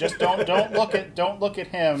tighter. Just don't look at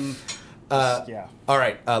him. Yeah. All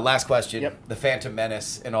right, last question. Yep. The Phantom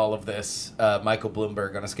Menace in all of this. Michael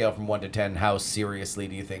Bloomberg, on a scale from 1 to 10, how seriously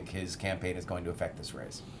do you think his campaign is going to affect this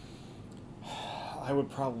race? I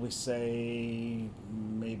would probably say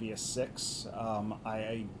maybe a 6.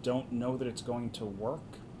 I don't know that it's going to work,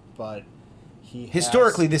 but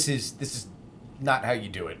Historically, this is not how you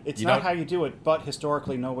do it. It's not how you do it, but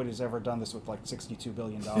historically, nobody's ever done this with like $62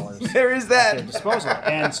 billion. There is that. At their disposal.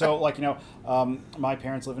 And so, like, my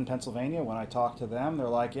parents live in Pennsylvania. When I talk to them, they're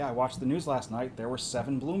like, yeah, I watched the news last night. There were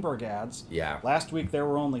 7 Bloomberg ads. Yeah. Last week, there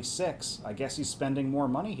were only 6. I guess he's spending more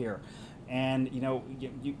money here. And,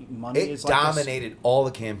 money is like dominated all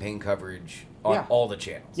the campaign coverage on all the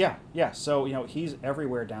channels. Yeah. So, he's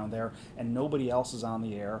everywhere down there, and nobody else is on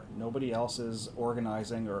the air. Nobody else is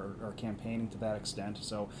organizing or campaigning to that extent.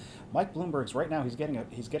 So, Mike Bloomberg's right now, he's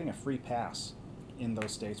getting a free pass in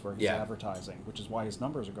those states where he's advertising, which is why his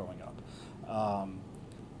numbers are going up.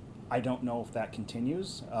 I don't know if that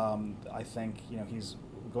continues. I think, he's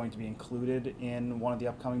going to be included in one of the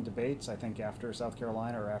upcoming debates, I think after South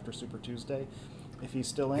Carolina or after Super Tuesday, if he's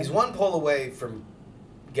still in. He's one poll away from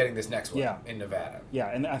getting this next one in Nevada. Yeah,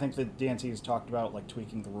 and I think the DNC has talked about like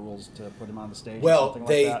tweaking the rules to put him on the stage. Well, or something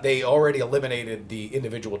like that. they already eliminated the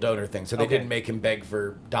individual donor thing, so they didn't make him beg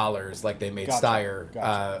for dollars like they made Steyer.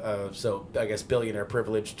 Gotcha. So I guess billionaire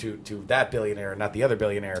privilege to that billionaire, not the other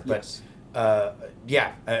billionaire. But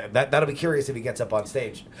yes. That'll be curious if he gets up on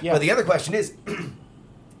stage. Yeah. But the other question is,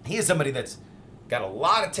 he is somebody that's got a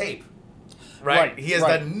lot of tape. Right. He has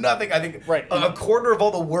done nothing. I think a quarter of all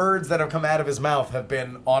the words that have come out of his mouth have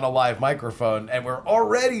been on a live microphone, and we're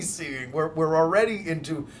already seeing, we're already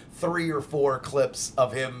into 3 or 4 clips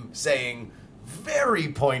of him saying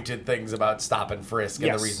very pointed things about stop and frisk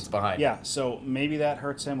and the reasons behind it. Yeah, so maybe that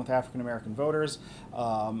hurts him with African-American voters.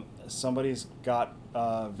 Somebody's got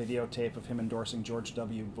a videotape of him endorsing George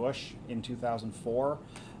W. Bush in 2004.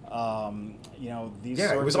 These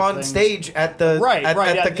it was of on things. stage at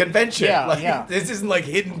the convention. Yeah. This isn't like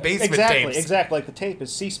hidden basement tapes. Exactly. Like the tape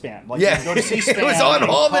is C-SPAN. Like you go to C-SPAN. It was on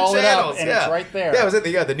all the channels. And it's right there. Yeah, it was at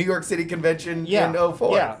the New York City convention in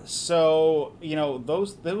 04. Yeah. So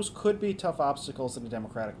those could be tough obstacles in a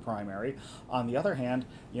Democratic primary. On the other hand,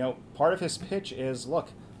 part of his pitch is, look,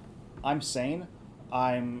 I'm sane.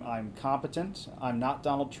 I'm competent. I'm not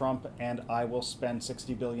Donald Trump, and I will spend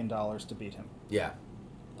 $60 billion to beat him. Yeah.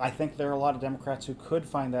 I think there are a lot of Democrats who could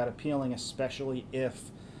find that appealing, especially if,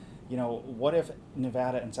 what if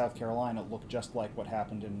Nevada and South Carolina look just like what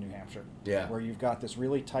happened in New Hampshire? Yeah. Where you've got this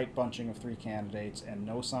really tight bunching of 3 candidates and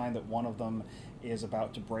no sign that one of them is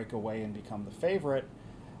about to break away and become the favorite.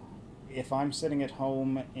 If I'm sitting at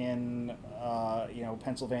home in,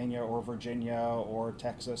 Pennsylvania or Virginia or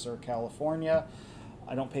Texas or California,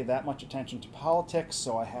 I don't pay that much attention to politics,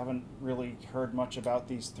 so I haven't really heard much about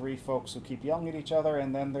these 3 folks who keep yelling at each other.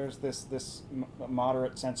 And then there's this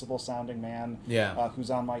moderate, sensible-sounding man who's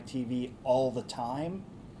on my TV all the time.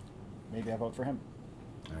 Maybe I vote for him.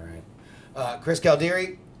 All right. Chris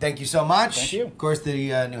Galdieri, thank you so much. Thank you. Of course,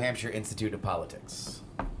 the New Hampshire Institute of Politics.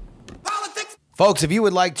 Politics. Folks, if you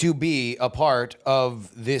would like to be a part of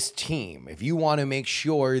this team, if you want to make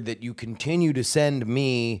sure that you continue to send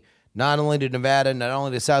me not only to Nevada, not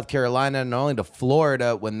only to South Carolina, not only to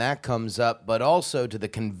Florida when that comes up, but also to the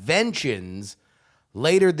conventions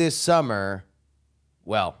later this summer,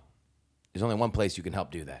 well, there's only one place you can help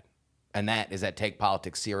do that, and that is at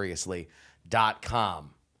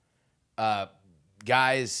takepoliticsseriously.com.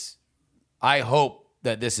 Guys, I hope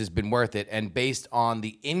that this has been worth it, and based on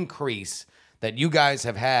the increase that you guys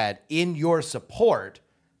have had in your support,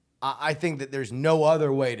 I think that there's no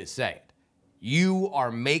other way to say it. You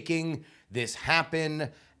are making this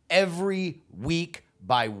happen every week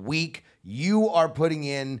by week. You are putting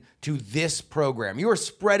in to this program. You are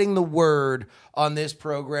spreading the word on this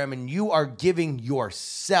program, and you are giving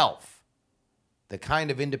yourself the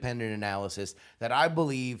kind of independent analysis that I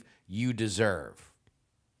believe you deserve.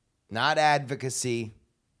 Not advocacy,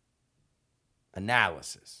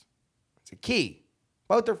 analysis. It's a key.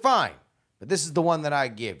 Both are fine, but this is the one that I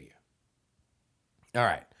give you. All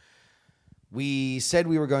right. We said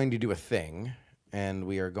we were going to do a thing, and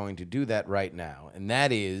we are going to do that right now, and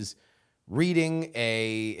that is reading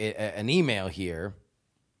an email here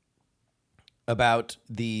about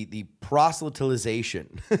the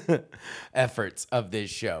proselytization efforts of this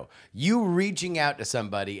show. You reaching out to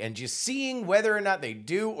somebody and just seeing whether or not they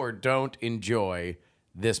do or don't enjoy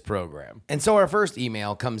this program. And so our first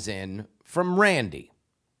email comes in from Randy.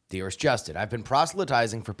 Dearest Justin, I've been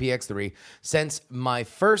proselytizing for PX3 since my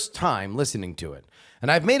first time listening to it,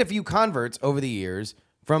 and I've made a few converts over the years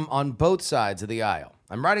from on both sides of the aisle.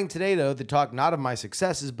 I'm writing today, though, to talk not of my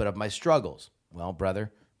successes, but of my struggles. Well,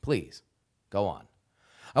 brother, please, go on.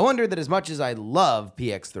 I wonder that as much as I love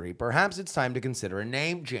PX3, perhaps it's time to consider a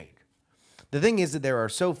name change. The thing is that there are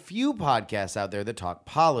so few podcasts out there that talk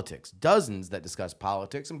politics, dozens that discuss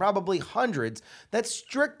politics, and probably hundreds that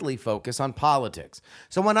strictly focus on politics.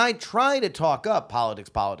 So when I try to talk up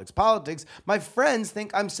politics, my friends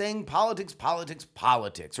think I'm saying politics,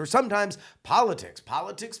 or sometimes politics,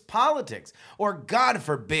 or God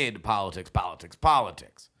forbid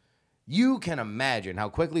politics. You can imagine how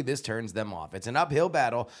quickly this turns them off. It's an uphill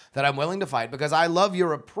battle that I'm willing to fight because I love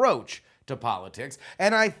your approach to politics,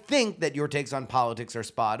 and I think that your takes on politics are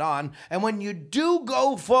spot on, and when you do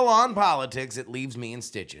go full on politics, it leaves me in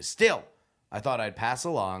stitches. Still, I thought I'd pass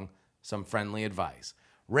along some friendly advice.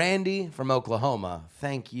 Randy from Oklahoma,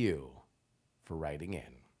 thank you for writing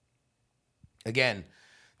in. Again,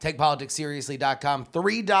 takepoliticsseriously.com,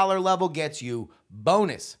 $3 level gets you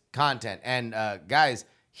bonus content, and guys,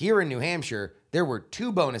 here in New Hampshire, there were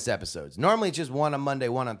 2 bonus episodes. Normally it's just one on Monday,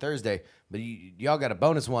 one on Thursday, but y'all got a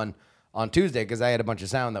bonus one on Tuesday because I had a bunch of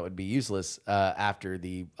sound that would be useless after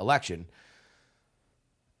the election.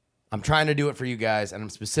 I'm trying to do it for you guys, and I'm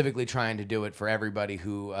specifically trying to do it for everybody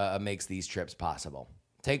who makes these trips possible.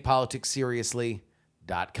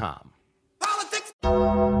 TakePoliticsSeriously.com. Politics.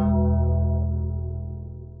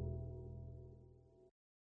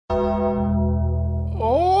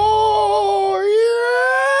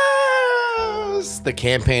 The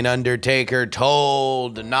campaign Undertaker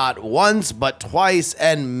told not once, but twice,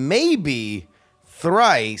 and maybe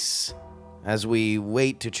thrice, as we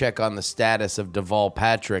wait to check on the status of Deval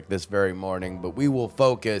Patrick this very morning, but we will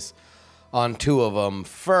focus on 2 of them.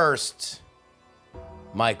 First,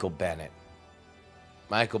 Michael Bennet.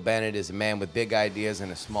 Michael Bennet is a man with big ideas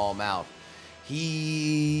and a small mouth.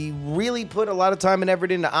 He really put a lot of time and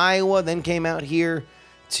effort into Iowa, then came out here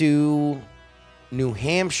to New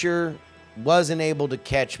Hampshire, wasn't able to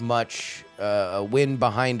catch much wind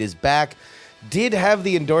behind his back. Did have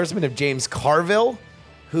the endorsement of James Carville,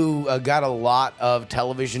 who got a lot of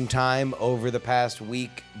television time over the past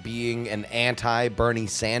week, being an anti-Bernie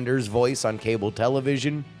Sanders voice on cable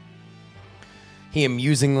television. He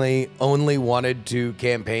amusingly only wanted to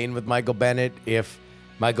campaign with Michael Bennet if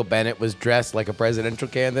Michael Bennet was dressed like a presidential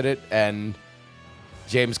candidate, and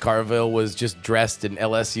James Carville was just dressed in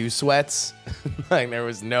LSU sweats. Like, there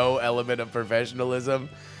was no element of professionalism.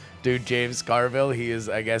 Dude, James Carville, he is,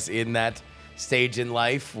 I guess, in that stage in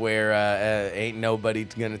life where ain't nobody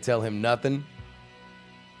gonna tell him nothing.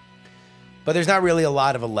 But there's not really a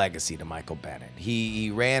lot of a legacy to Michael Bennet.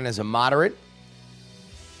 He ran as a moderate.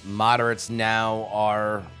 Moderates now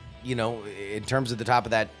are, you know, in terms of the top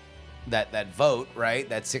of that vote, right?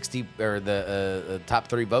 That 60 or the top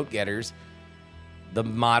 3 vote getters. The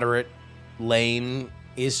moderate lane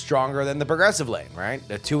is stronger than the progressive lane, right?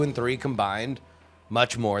 The 2 and 3 combined,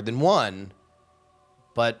 much more than 1.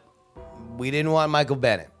 But we didn't want Michael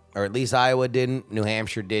Bennet, or at least Iowa didn't. New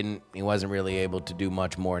Hampshire didn't. He wasn't really able to do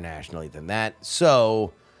much more nationally than that.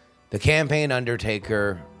 So the campaign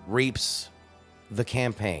Undertaker reaps the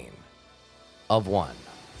campaign of one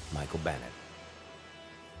Michael Bennet.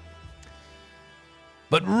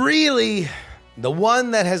 But really, the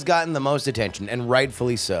one that has gotten the most attention, and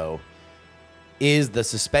rightfully so, is the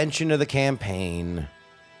suspension of the campaign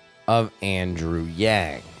of Andrew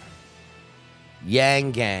Yang.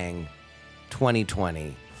 Yang Gang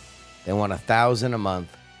 2020. They want $1,000 a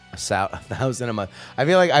month. $1,000 a month. I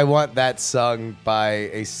feel like I want that sung by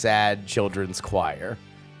a sad children's choir.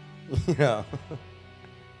 You know.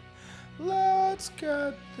 Let's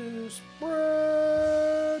get this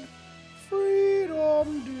bread.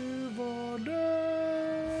 Freedom dividend.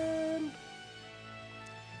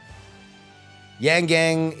 Yang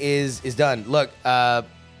Gang is done. Look, I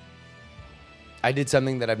did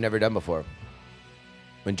something that I've never done before.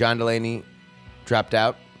 When John Delaney dropped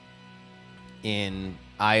out in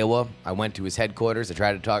Iowa, I went to his headquarters. I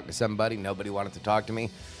tried to talk to somebody. Nobody wanted to talk to me.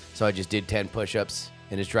 So I just did 10 push-ups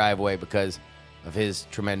in his driveway because of his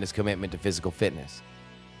tremendous commitment to physical fitness.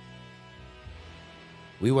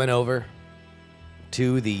 We went over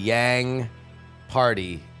to the Yang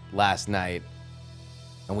party last night,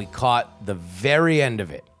 and we caught the very end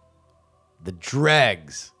of it, the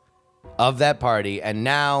dregs of that party. And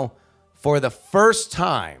now, for the first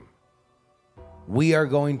time, we are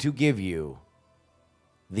going to give you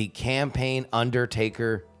the campaign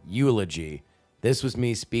Undertaker eulogy. This was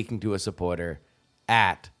me speaking to a supporter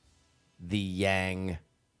at the Yang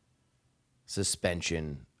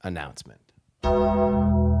suspension announcement.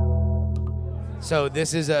 So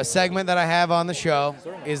this is a segment that I have on the show,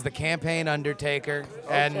 is the campaign Undertaker.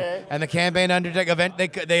 And the campaign Undertaker,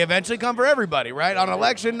 they eventually come for everybody, right? On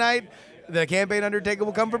election night, the campaign Undertaker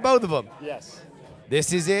will come for both of them. Yes.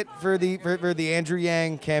 This is it for the Andrew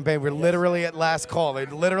Yang campaign. We're literally at last call. They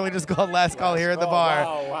literally just called last call here at the bar,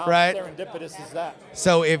 Wow. right? How serendipitous is that?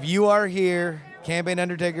 So if you are here, campaign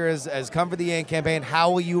Undertaker has come for the Yang campaign, how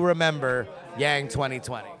will you remember Yang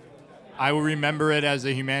 2020? I will remember it as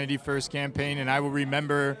a Humanity First campaign, and I will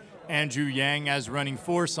remember Andrew Yang as running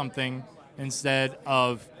for something instead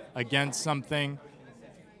of against something.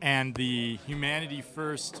 And the Humanity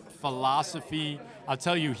First philosophy, I'll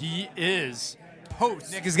tell you, he is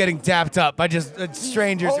post. Nick is getting tapped up by just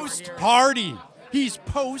strangers. Post-party. He's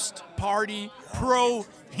post-party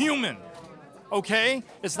pro-human. Okay?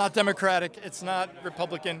 It's not Democratic. It's not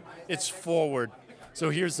Republican. It's forward. So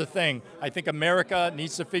here's the thing. I think America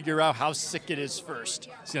needs to figure out how sick it is first.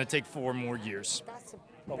 It's going to take 4 more years.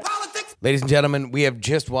 Politics. Ladies and gentlemen, we have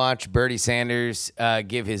just watched Bernie Sanders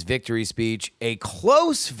give his victory speech, a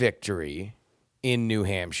close victory in New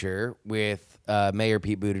Hampshire, with Mayor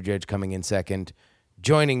Pete Buttigieg coming in second.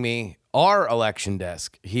 Joining me, our election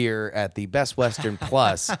desk here at the Best Western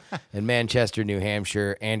Plus in Manchester, New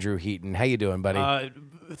Hampshire, Andrew Heaton. How you doing, buddy?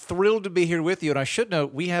 Thrilled to be here with you, and I should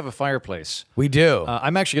note we have a fireplace. We do.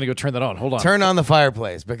 I'm actually going to go turn that on. Hold on. Turn on the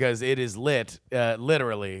fireplace because it is lit,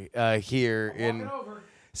 literally, here in.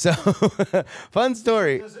 So, fun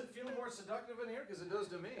story. Does it feel more seductive in here? Because it does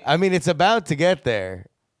to me. I mean, it's about to get there.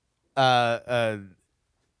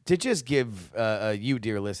 To just give you,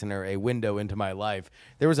 dear listener, a window into my life,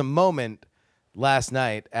 there was a moment last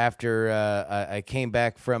night after I came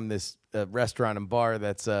back from this restaurant and bar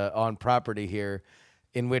that's on property here,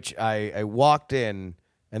 in which I walked in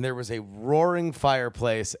and there was a roaring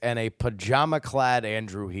fireplace and a pajama-clad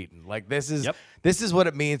Andrew Heaton. Like, this is what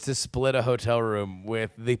it means to split a hotel room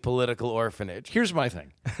with the political orphanage. Here's my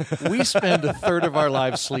thing. We spend a third of our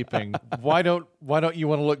lives sleeping. Why don't you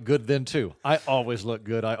want to look good then too? I always look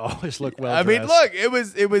good. I always look well I dressed. mean, look,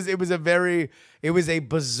 it was a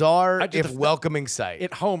bizarre if welcoming sight.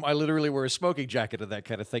 At home, I literally wear a smoking jacket and that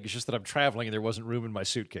kind of thing. It's just that I'm traveling and there wasn't room in my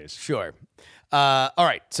suitcase. Sure. All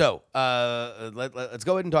right, so let's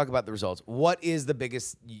go ahead and talk about the results. What is the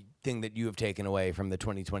biggest thing that you have taken away from the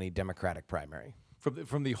 2020 Democratic primary?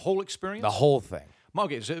 From the whole experience? The whole thing.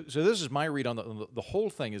 Okay, so this is my read on the whole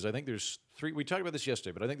thing. Is I think there's 3. We talked about this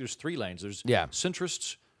yesterday, but I think there's 3 lanes. There's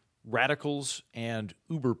centrists, radicals, and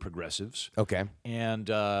uber progressives. Okay. And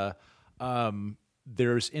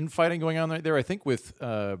there's infighting going on right there. I think with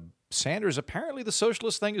Sanders, apparently the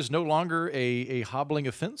socialist thing is no longer a hobbling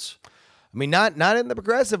offense. I mean, not in the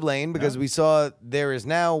progressive lane, because we saw there is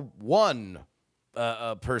now one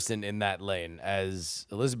person in that lane, as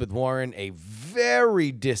Elizabeth Warren, a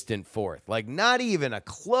very distant fourth, like not even a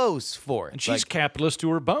close fourth. And she's capitalist to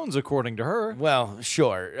her bones, according to her. Well,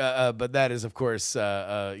 sure, but that is, of course,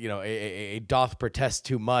 a doth protest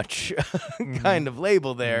too much kind of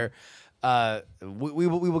label there. We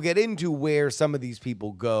will get into where some of these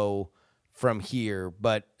people go from here,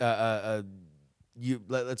 but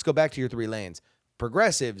let's go back to your 3 lanes.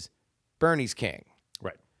 Progressives, Bernie's king.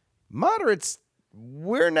 Right. Moderates,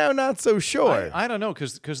 we're now not so sure. I don't know,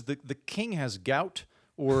 because the king has gout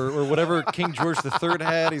or whatever King George III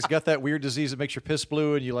had. He's got that weird disease that makes your piss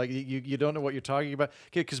blue, and you don't know what you're talking about.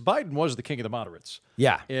 Because Biden was the king of the moderates.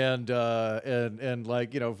 Yeah. And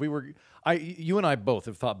like, if we were, you and I both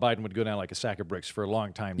have thought Biden would go down like a sack of bricks for a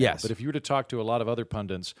long time now. Yes. But if you were to talk to a lot of other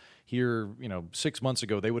pundits here, 6 months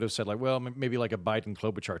ago, they would have said like, well, maybe like a Biden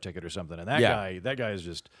Klobuchar ticket or something. And that guy is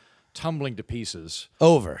just tumbling to pieces.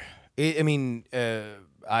 Over.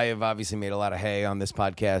 I have obviously made a lot of hay on this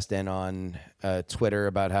podcast and on Twitter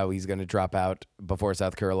about how he's going to drop out before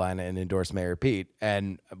South Carolina and endorse Mayor Pete.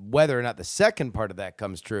 And whether or not the second part of that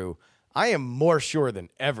comes true, I am more sure than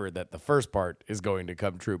ever that the first part is going to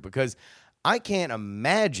come true, because I can't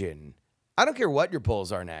imagine. I don't care what your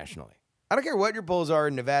polls are nationally. I don't care what your polls are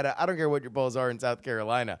in Nevada. I don't care what your polls are in South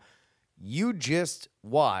Carolina. You just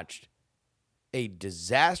watched a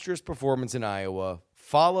disastrous performance in Iowa,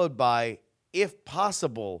 followed by, if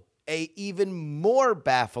possible, a even more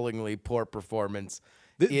bafflingly poor performance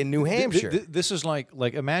in New Hampshire. This is like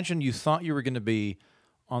imagine you thought you were going to be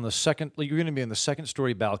on the second, like you're going to be in the second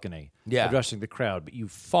story balcony, addressing the crowd, but you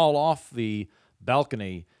fall off the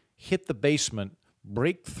balcony, hit the basement,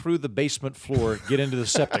 break through the basement floor, get into the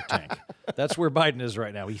septic tank. That's where Biden is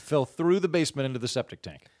right now. He fell through the basement into the septic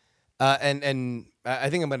tank. And I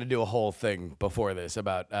think I'm going to do a whole thing before this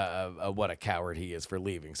about what a coward he is for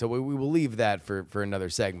leaving. So we will leave that for another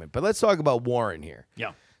segment. But let's talk about Warren here.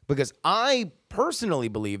 Yeah. because I personally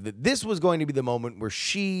believe that this was going to be the moment where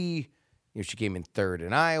she came in third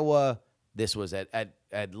in Iowa. This was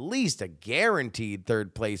at least a guaranteed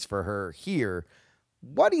third place for her here.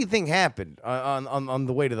 What do you think happened on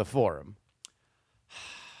the way to the forum?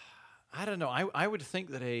 I don't know. I would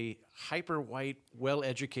think that a hyper-white,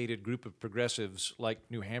 well-educated group of progressives like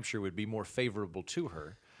New Hampshire would be more favorable to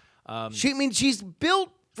her. She's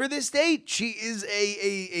built for this state. She is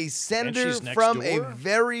a senator from a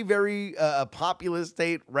very, very populous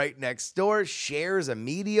state right next door, shares a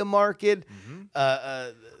media market.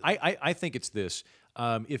 I think it's this.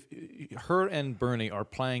 If her and Bernie are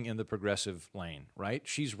playing in the progressive lane, right?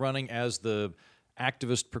 She's running as the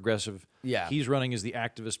activist progressive. Yeah. He's running as the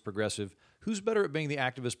activist progressive. Who's better at being the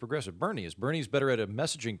activist progressive? Bernie is. Bernie's better at a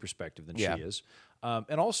messaging perspective than she is.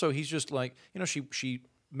 And also, he's just like, she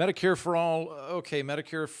Medicare for all, okay,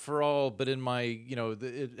 Medicare for all, but in my,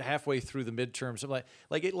 halfway through the midterms,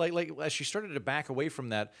 like as she started to back away from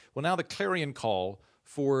that, well, now the clarion call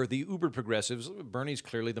for the uber progressives, Bernie's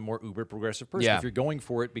clearly the more uber progressive person. Yeah. If you're going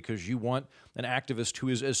for it because you want an activist who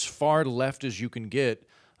is as far left as you can get,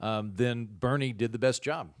 then Bernie did the best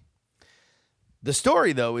job. The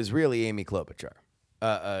story, though, is really Amy Klobuchar.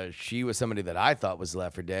 She was somebody that I thought was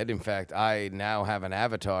left for dead. In fact, I now have an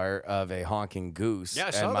avatar of a honking goose. Yeah, I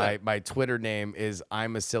saw and that. my Twitter name is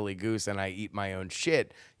I'm a silly goose and I eat my own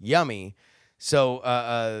shit. Yummy.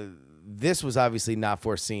 So this was obviously not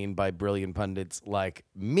foreseen by brilliant pundits like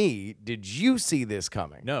me. Did you see this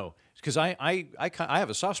coming? No, because I have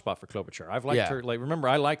a soft spot for Klobuchar. I've liked her. Like, remember,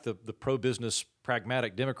 I like the pro-business,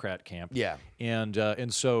 pragmatic Democrat camp. Yeah.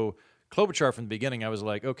 And so Klobuchar from the beginning, I was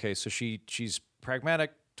like, okay, so she's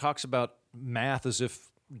pragmatic, talks about math as if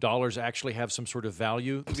dollars actually have some sort of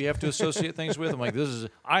value that we have to associate things with. I'm like,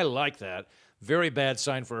 I like that. Very bad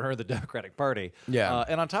sign for her, the Democratic Party. Yeah.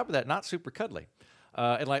 And on top of that, not super cuddly.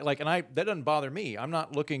 And that doesn't bother me. I'm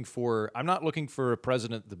not looking for a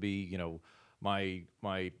president to be,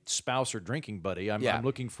 my spouse or drinking buddy. I'm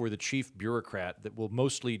looking for the chief bureaucrat that will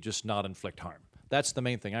mostly just not inflict harm. That's the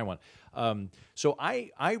main thing I want. So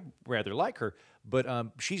I rather like her,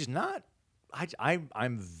 but she's not.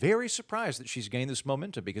 I'm very surprised that she's gained this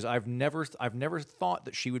momentum because I've never thought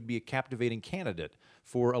that she would be a captivating candidate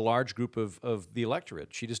for a large group of the electorate.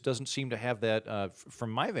 She just doesn't seem to have that,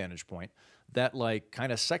 from my vantage point, that like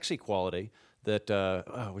kind of sexy quality that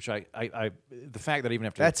which I the fact that even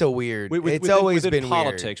after That's a weird. It's within always been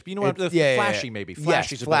politics, weird. but you know what? Flashy maybe.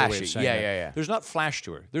 Flashy's a better way of saying that. There's not flash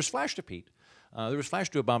to her. There's flash to Pete. There was flash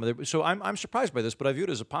to Obama there. So I'm surprised by this, but I view it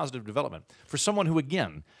as a positive development for someone who,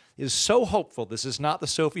 again, is so hopeful this is not the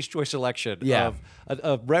Sophie's Choice election of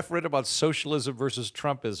a referendum on socialism versus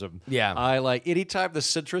Trumpism. Yeah. I like anytime the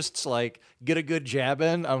centrists like get a good jab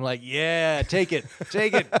in, I'm like, yeah, take it.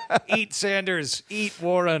 Take it. Eat Sanders. Eat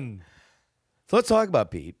Warren. So let's talk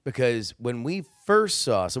about Pete, because when we first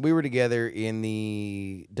saw, so we were together in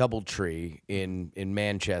the Doubletree in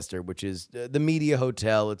Manchester, which is the media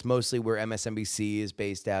hotel. It's mostly where MSNBC is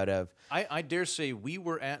based out of. I dare say we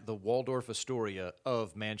were at the Waldorf Astoria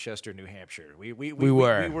of Manchester, New Hampshire. We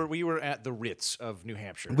were at the Ritz of New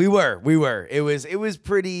Hampshire. We were. It was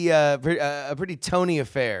pretty a pretty Tony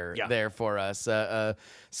affair there for us.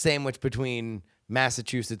 Sandwiched between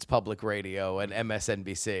Massachusetts Public Radio and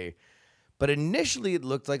MSNBC. But initially, it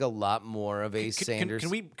looked like a lot more of a Sanders.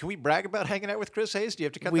 Can we brag about hanging out with Chris Hayes? Do you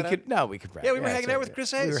have to cut we that could out? No, we could brag. Yeah, we were hanging out with Chris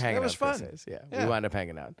Hayes. We were hanging that was out with fun. Chris Hayes. Yeah, we wound up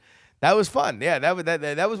hanging out. That was fun. Yeah,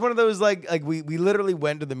 that was one of those like we literally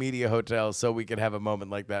went to the media hotel so we could have a moment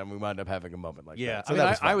like that, and we wound up having a moment like that.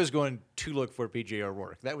 So I was going to look for PJ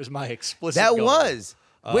O'Rourke. That was my explicit. That goal. was.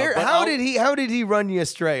 How did he run you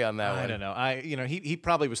astray on that one? I don't know. He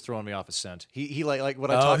probably was throwing me off a scent. He like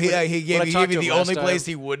what I Oh, talked. he gave you the only place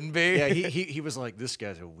he wouldn't be. Yeah, he was like, this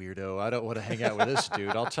guy's a weirdo. I don't want to hang out with this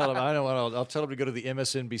dude. I'll tell him I'll tell him to go to the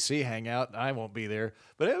MSNBC hangout. I won't be there.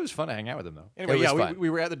 But it was fun to hang out with him though. Anyway,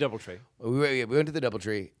 we were at the Doubletree. We went to the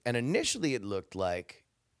Doubletree, and initially it looked like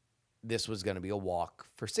this was going to be a walk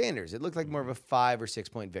for Sanders. It looked like more of a 5 or 6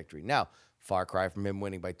 point victory. Now, far cry from him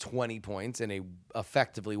winning by 20 points in a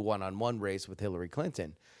effectively one-on-one race with Hillary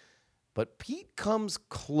Clinton. But Pete comes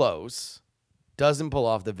close, doesn't pull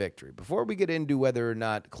off the victory. Before we get into whether or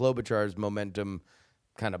not Klobuchar's momentum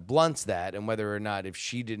kind of blunts that, and whether or not if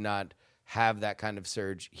she did not have that kind of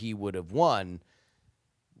surge, he would have won,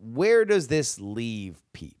 where does this leave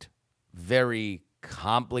Pete? Very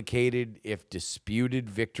complicated, if disputed,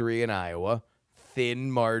 victory in Iowa,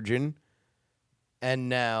 thin margin, and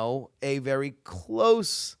now a very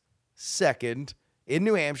close second in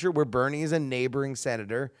New Hampshire, where Bernie is a neighboring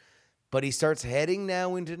senator, but he starts heading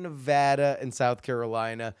now into Nevada and South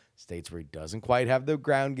Carolina, states where he doesn't quite have the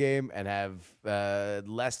ground game and have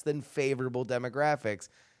less than favorable demographics.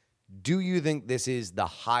 Do you think this is the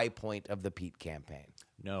high point of the Pete campaign?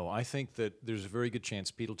 No, I think that there's a very good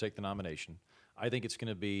chance Pete will take the nomination. I think it's going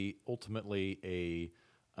to be ultimately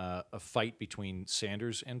a fight between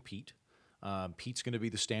Sanders and Pete. Pete's going to be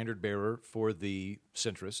the standard bearer for the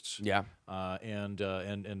centrists. Yeah. And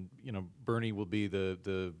you know, Bernie will be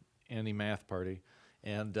the anti-math party.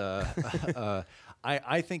 And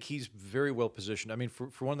I think he's very well positioned. I mean,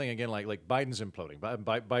 for one thing, again, like Biden's imploding.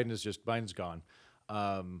 Biden's gone.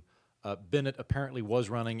 Bennett apparently was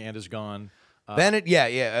running and is gone. Bennett,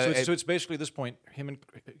 yeah. So it's basically at this point him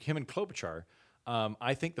and Klobuchar.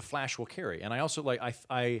 I think the flash will carry, and I also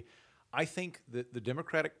I think that the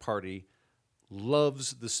Democratic Party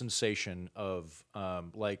loves the sensation of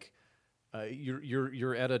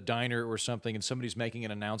you're at a diner or something and somebody's making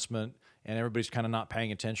an announcement and everybody's kind of not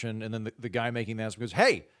paying attention, and then the guy making the announcement goes,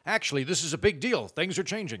 "Hey, actually, this is a big deal. Things are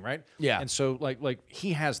changing, right?" Yeah. And so like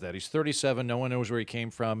he has that. He's 37. No one knows where he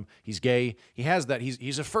came from. He's gay. He has that.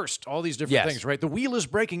 He's a first. All these different things, right? The wheel is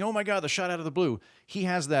breaking. Oh my God, the shot out of the blue. He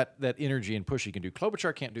has that energy and push he can do.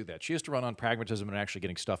 Klobuchar can't do that. She has to run on pragmatism and actually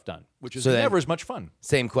getting stuff done, which is never as much fun.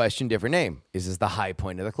 Same question, different name. Is this the high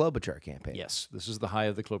point of the Klobuchar campaign? Yes, this is the high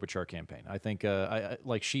of the Klobuchar campaign. I think I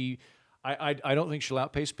don't think she'll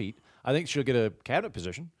outpace Pete. I think she'll get a cabinet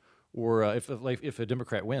position, or if a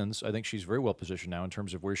Democrat wins, I think she's very well positioned now in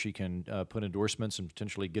terms of where she can put endorsements and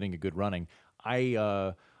potentially getting a good running.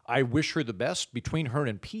 I wish her the best. Between her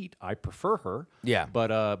and Pete, I prefer her. Yeah,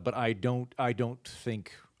 but I don't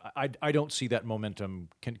see that momentum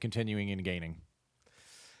continuing and gaining.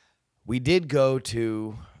 We did go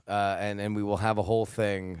to. And we will have a whole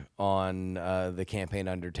thing on the campaign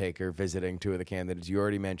Undertaker visiting two of the candidates. You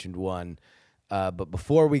already mentioned one. But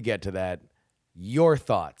before we get to that, your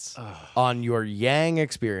thoughts on your Yang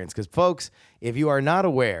experience. Because, folks, if you are not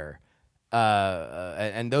aware,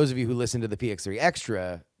 and those of you who listen to the PX3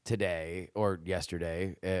 Extra today or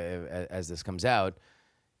yesterday as this comes out,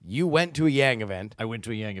 you went to a Yang event. I went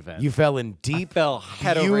to a Yang event. You fell in deep,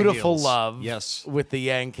 beautiful love with the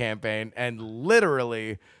Yang campaign, and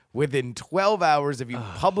literally within 12 hours of you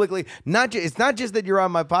publicly, it's not just that you're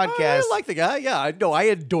on my podcast. I like the guy. Yeah, I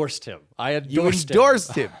endorsed him. You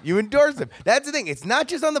endorsed him. You endorsed him. That's the thing. It's not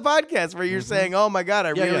just on the podcast where you're saying, "Oh my God, I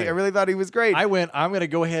really thought he was great." I'm going to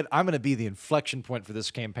go ahead. I'm going to be the inflection point for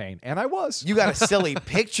this campaign, and I was. You got a silly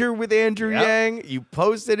picture with Andrew Yang. You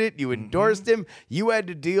posted it. You endorsed him. You had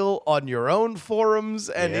to deal on your own forums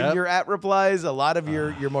and in your @replies. A lot of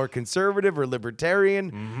your more conservative or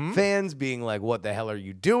libertarian fans being like, "What the hell are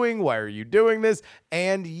you doing? Why are you doing this?"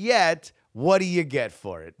 And yet, what do you get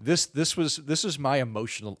for it? This is my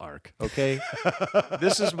emotional arc, okay?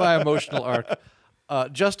 This is my emotional arc.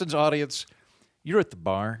 Justin's audience, you're at the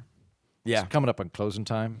bar. Yeah. It's coming up on closing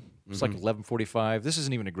time. It's like 11:45. This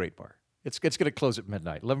isn't even a great bar. It's going to close at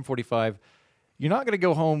midnight, 11:45. You're not going to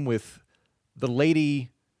go home with the lady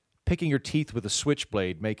picking her teeth with a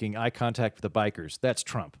switchblade, making eye contact with the bikers. That's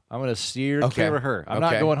Trump. I'm going to steer clear of her. I'm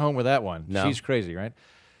not going home with that one. No. She's crazy, right?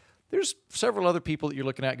 There's several other people that you're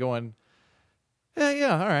looking at going,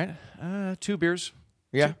 yeah, all right. 2 beers.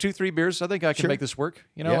 Yeah. 3 beers. I think I can make this work.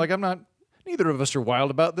 You know, like I'm not, neither of us are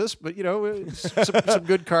wild about this, but, you know, some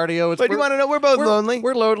good cardio. But you want to know, we're both lonely.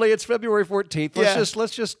 We're lonely. It's February 14th.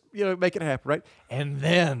 Let's just, you know, make it happen, right? And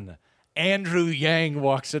then Andrew Yang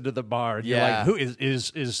walks into the bar. And you're like, who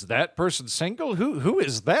is that person single? Who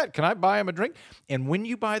is that? Can I buy him a drink? And when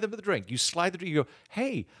you buy them the drink, you slide the drink, you go,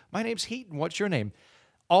 "Hey, my name's Heaton. What's your name?"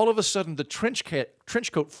 All of a sudden, the trench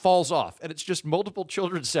coat falls off, and it's just multiple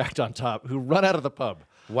children stacked on top who run out of the pub.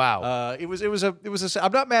 Wow. It was a.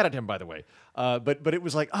 I'm not mad at him, by the way. But it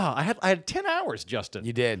was like, I had 10 hours, Justin.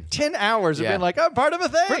 You did. 10 hours of being like, I'm part of a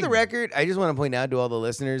thing. For the record, I just want to point out to all the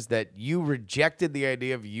listeners that you rejected the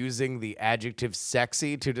idea of using the adjective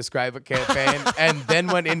sexy to describe a campaign and then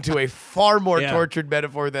went into a far more tortured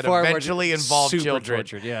metaphor that eventually involved children.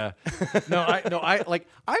 Tortured, yeah.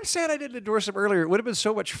 I'm sad I didn't endorse him earlier. It would have been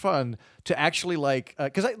so much fun to actually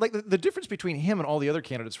because the difference between him and all the other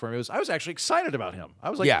candidates for me was I was actually excited about him.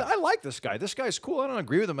 I was like, I like this guy. This guy's cool. I don't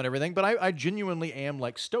agree with him and everything, but I genuinely am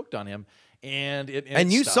like stoked on him. And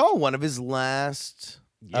you saw one of his last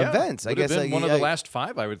events. I guess one of the last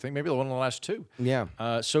 5, I would think, maybe one of the last 2.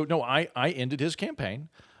 Yeah. So no, I ended his campaign.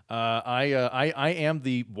 I am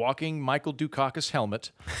the walking Michael Dukakis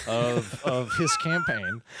helmet of his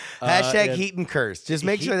campaign. Hashtag Heaton curse. Just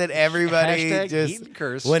make sure that everybody Heaton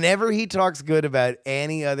curse. Whenever he talks good about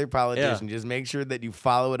any other politician, just make sure that you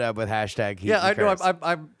follow it up with hashtag Heaton I know. curse.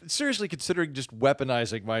 I'm seriously considering just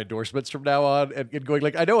weaponizing my endorsements from now on and going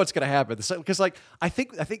like, I know what's going to happen because like I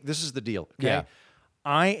think this is the deal. Okay? Yeah.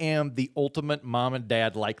 I am the ultimate mom and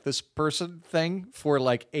dad like this person thing for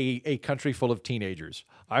like a country full of teenagers.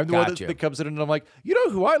 I'm the one Gotcha. that comes in and I'm like, you know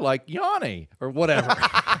who I like, Yanni or whatever.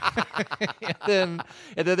 and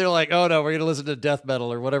then they're like, oh no, we're gonna listen to death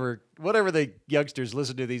metal or whatever the youngsters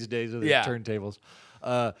listen to these days with the turntables.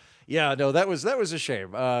 No, that was a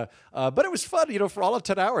shame. But it was fun, for all of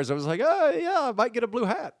 10 hours. I was like, oh yeah, I might get a blue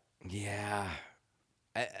hat. Yeah,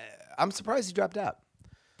 I'm surprised he dropped out.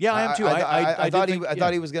 Yeah, I am too. I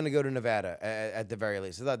thought he was going to go to Nevada at the very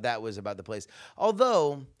least. I thought that was about the place.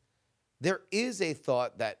 Although there is a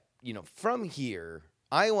thought that from here,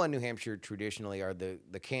 Iowa and New Hampshire traditionally are the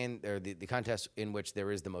contest in which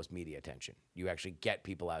there is the most media attention. You actually get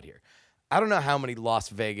people out here. I don't know how many Las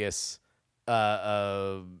Vegas,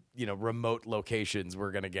 remote locations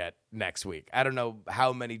we're going to get next week. I don't know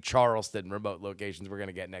how many Charleston remote locations we're going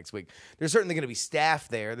to get next week. There's certainly going to be staff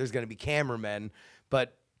there. There's going to be cameramen,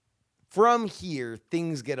 but from here,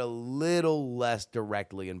 things get a little less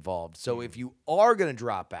directly involved. So if you are going to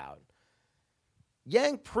drop out,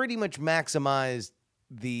 Yang pretty much maximized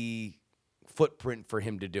the footprint for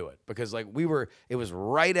him to do it because it was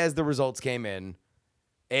right as the results came in.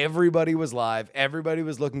 Everybody was live. Everybody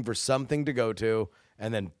was looking for something to go to.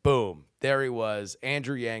 And then boom, there he was,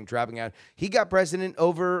 Andrew Yang dropping out. He got precedent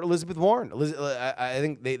over Elizabeth Warren. I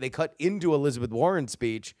think they cut into Elizabeth Warren's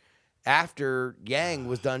speech after Yang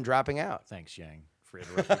was done dropping out. Thanks, Yang, for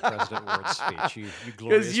interrupting President Warren's speech. You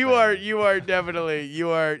glorious Because man. you are definitely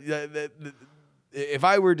if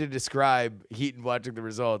I were to describe Heaton watching the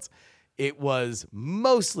results, it was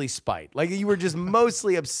mostly spite. Like you were just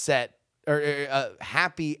mostly upset or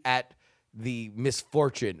happy at the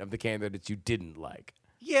misfortune of the candidates you didn't like.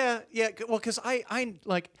 Yeah. Well, because I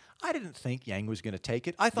didn't think Yang was going to take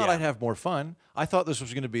it. I thought I'd have more fun. I thought this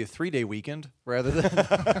was going to be a 3-day weekend rather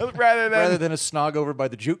than rather than a snog over by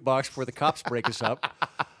the jukebox before the cops break us up.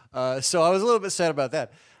 So I was a little bit sad about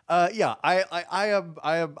that. I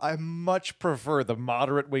much prefer the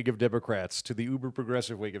moderate wing of Democrats to the uber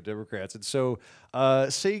progressive wing of Democrats, and so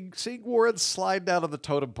seeing Warren slide down on the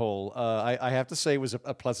totem pole, I have to say was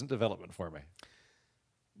a pleasant development for me.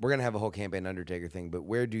 We're going to have a whole campaign Undertaker thing, but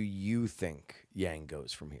where do you think Yang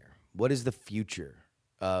goes from here? What is the future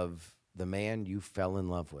of the man you fell in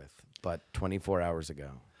love with but 24 hours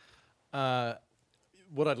ago?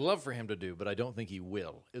 What I'd love for him to do, but I don't think he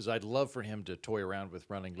will, is I'd love for him to toy around with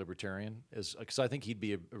running Libertarian, because I think he'd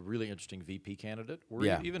be a really interesting VP candidate. Or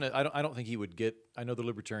even I don't think he would get. I know the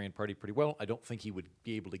Libertarian Party pretty well. I don't think he would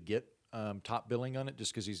be able to get top billing on it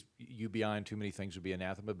just because he's UBI and too many things would be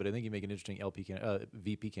anathema. But I think he'd make an interesting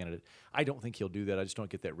VP candidate. I don't think he'll do that. I just don't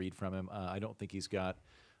get that read from him. I don't think he's got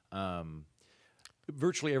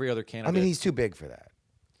virtually every other candidate. I mean, he's too big for that.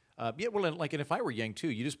 And if I were Yang too,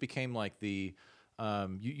 you just became like the.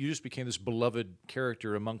 You just became this beloved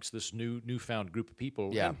character amongst this newfound group of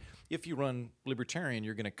people. Yeah. And if you run Libertarian,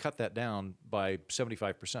 you're going to cut that down by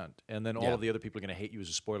 75%. And then all of the other people are going to hate you as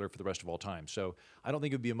a spoiler for the rest of all time. So I don't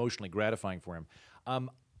think it would be emotionally gratifying for him.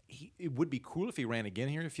 It would be cool if he ran again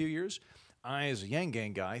here in a few years. I, as a Yang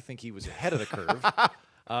Gang guy, think he was ahead of the curve.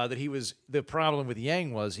 The problem with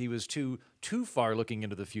Yang was he was too far looking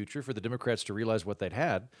into the future for the Democrats to realize what they'd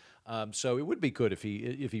had. So it would be good if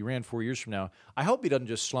he ran 4 years from now. I hope he doesn't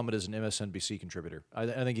just slum it as an MSNBC contributor. I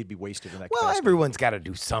think he'd be wasted in that. Well, capacity. everyone's got to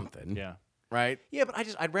do something. Yeah. Right. Yeah, but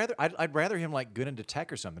I'd rather him like get into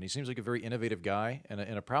tech or something. He seems like a very innovative guy and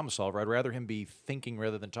a problem solver. I'd rather him be thinking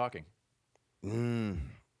rather than talking.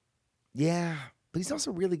 Yeah, but he's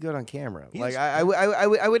also really good on camera.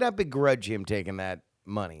 I would not begrudge him taking that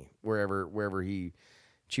money wherever he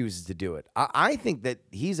chooses to do it. I think that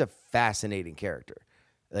he's a fascinating character.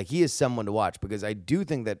 Like, he is someone to watch because I do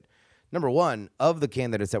think that, number one, of the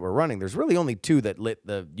candidates that were running, there's really only two that lit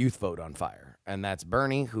the youth vote on fire, and that's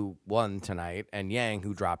Bernie, who won tonight, and Yang,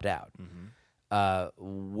 who dropped out.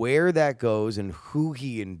 Where that goes and who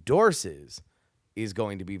he endorses is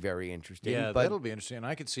going to be very interesting. Yeah, that'll be interesting, and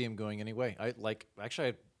I could see him going anyway. I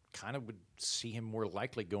kind of would see him more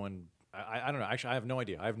likely going. I don't know. Actually, I have no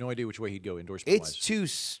idea. I have no idea which way he'd go endorsement-wise.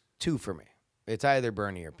 It's two for me. It's either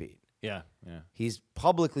Bernie or Pete. Yeah. He's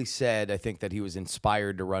publicly said, I think, that he was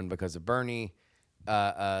inspired to run because of Bernie.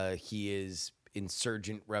 He is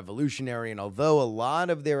insurgent revolutionary, and although a lot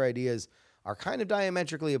of their ideas are kind of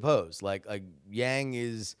diametrically opposed. Like Yang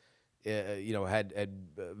is, had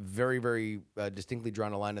very, very distinctly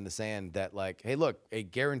drawn a line in the sand that like, hey, look, a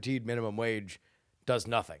guaranteed minimum wage does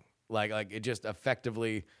nothing. Like it just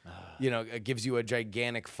effectively, it gives you a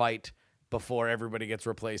gigantic fight before everybody gets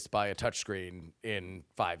replaced by a touchscreen in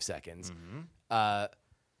 5 seconds.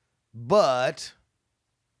 But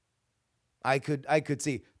I could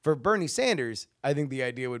see for Bernie Sanders, I think the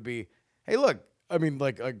idea would be, hey, look, I mean,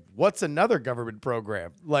 like what's another government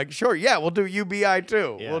program? Like, sure, yeah, we'll do UBI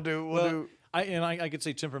too. Yeah. We'll do. I could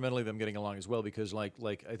say temperamentally them getting along as well because like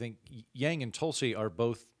I think Yang and Tulsi are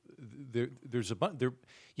both.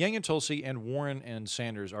 Yang and Tulsi and Warren and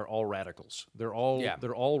Sanders are all radicals. They're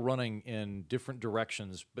all running in different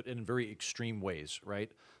directions, but in very extreme ways,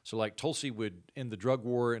 right? So like Tulsi would end the drug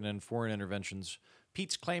war and then foreign interventions.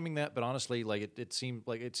 Pete's claiming that, but honestly, like it seems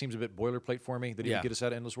a bit boilerplate for me that he would get us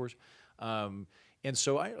out of endless wars. And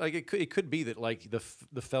so it could be that like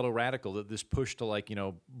the fellow radical that this push to like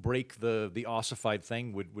break the ossified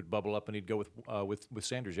thing would bubble up and he'd go with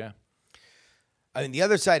Sanders. Yeah. I mean, the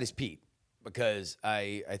other side is Pete, because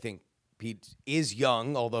I think Pete is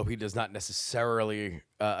young, although he does not necessarily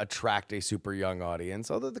attract a super young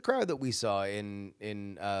audience. Although the crowd that we saw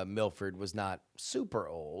in Milford was not super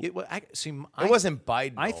old. It wasn't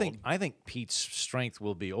Biden. I think Pete's strength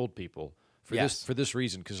will be old people for this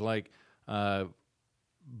reason, because like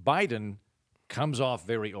Biden comes off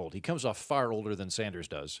very old. He comes off far older than Sanders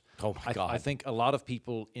does. Oh, my God. I think a lot of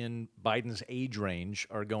people in Biden's age range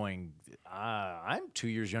are going, I'm 2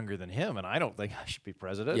 years younger than him, and I don't think I should be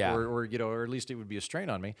president, or at least it would be a strain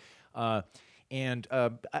on me. And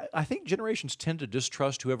I think generations tend to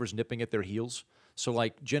distrust whoever's nipping at their heels. So,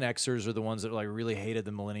 like, Gen Xers are the ones that like really hated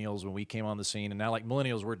the millennials when we came on the scene, and now, like,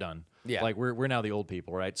 millennials, we're done. Yeah. Like, we're now the old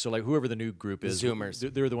people, right? So, like, whoever the new group is,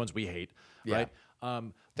 Zoomers. They're the ones we hate, right?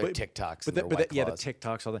 Their TikToks, the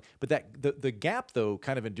TikToks, all that. But the gap though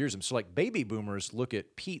kind of endears them. So like baby boomers look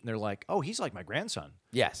at Pete and they're like, oh, he's like my grandson.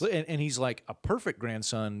 Yes, and he's like a perfect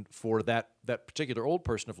grandson for that particular old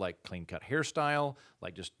person of like clean cut hairstyle,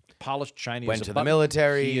 like just polished, shiny. Went to the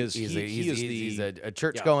military. He's a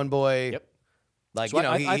church going boy. Yep. Like so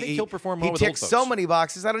I think he'll perform well with old folks. He ticks so many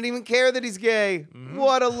boxes. I don't even care that he's gay. Mm-hmm.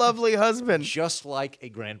 What a lovely husband. Just like a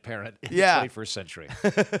grandparent in the 21st century.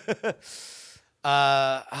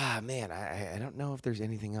 Man, I don't know if there's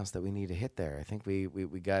anything else that we need to hit there. I think we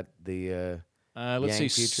got the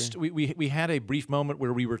let's see. We had a brief moment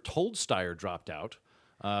where we were told Steyer dropped out.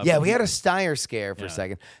 We had a Steyer scare for a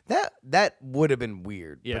second. That would have been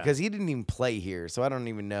weird because he didn't even play here, so I don't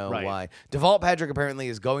even know why. DeVault Patrick apparently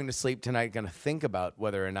is going to sleep tonight, going to think about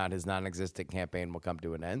whether or not his non-existent campaign will come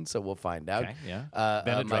to an end. So we'll find out. Okay,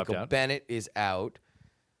 yeah. Michael Bennett is out.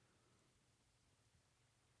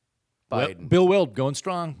 Biden. Bill Weld going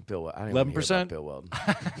strong. Bill Weld. I don't even 11%. Bill Weld.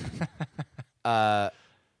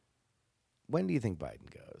 When do you think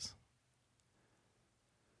Biden goes?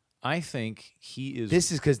 I think he is.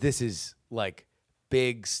 This is because this is like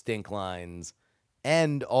big stink lines.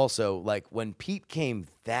 And also, like when Pete came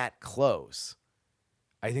that close,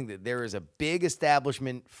 I think that there is a big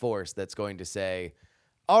establishment force that's going to say,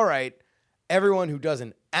 all right, everyone who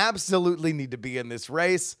doesn't absolutely need to be in this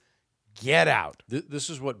race, get out. This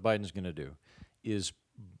is what Biden's going to do. Is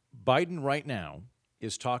Biden right now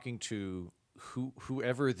is talking to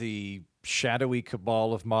whoever the shadowy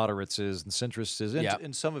cabal of moderates is and centrists is,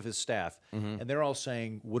 and some of his staff, and they're all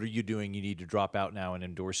saying, "What are you doing? You need to drop out now and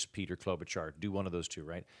endorse Peter Klobuchar. Do one of those two,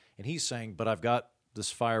 right?" And he's saying, "But I've got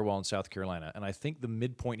this firewall in South Carolina," and I think the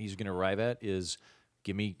midpoint he's going to arrive at is,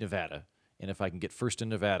 "Give me Nevada, and if I can get first in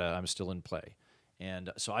Nevada, I'm still in play."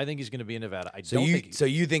 And so I think he's going to be in Nevada. So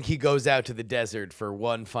you think he goes out to the desert for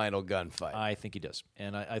one final gunfight? I think he does,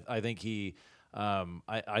 and I think he.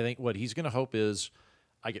 I think what he's going to hope is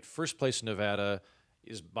I get first place in Nevada.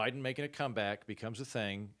 Is Biden making a comeback, becomes a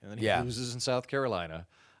thing, and then he loses in South Carolina.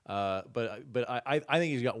 But I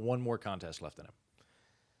think he's got one more contest left in him.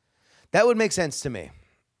 That would make sense to me,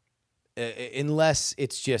 unless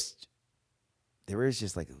it's just there is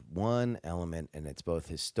just like one element, and it's both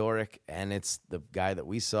historic and it's the guy that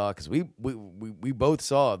we saw because we both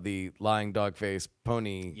saw the lying dog face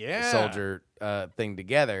pony soldier thing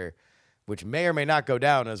together. Which may or may not go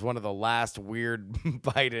down as one of the last weird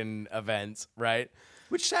Biden events, right?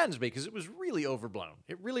 Which saddens me because it was really overblown.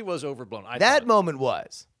 It really was overblown. That moment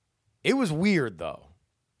was. It was weird, though.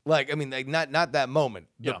 Like, I mean, like not that moment.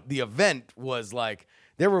 The event was like,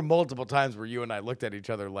 there were multiple times where you and I looked at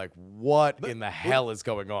each other like, what in the hell is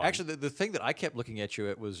going on? Actually, the thing that I kept looking at you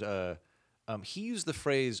at was he used the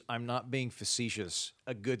phrase, "I'm not being facetious,"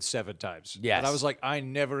 a good 7 times. Yes. And I was like, I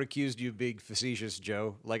never accused you of being facetious,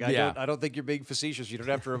 Joe. Like, I don't think you're being facetious. You don't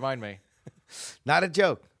have to remind me. Not a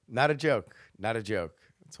joke. Not a joke. Not a joke.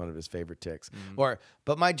 It's one of his favorite ticks.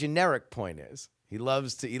 But my generic point is, he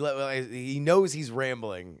knows he's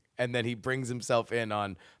rambling, and then he brings himself in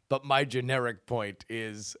on, but my generic point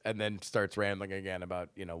is, and then starts rambling again about,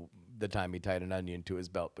 the time he tied an onion to his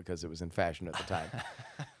belt because it was in fashion at the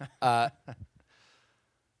time.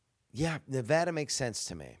 Yeah, Nevada makes sense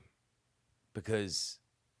to me because,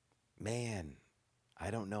 man, I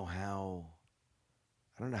don't know how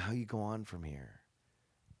you go on from here.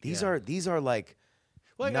 These are like.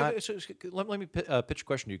 Well, let me pitch a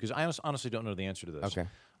question to you because I honestly don't know the answer to this. Okay.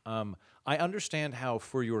 I understand how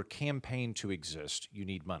for your campaign to exist, you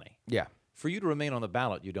need money. Yeah. For you to remain on the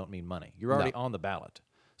ballot, you don't need money. You're already on the ballot.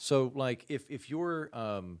 So, like, if you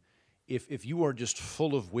are just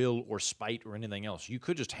full of will or spite or anything else, you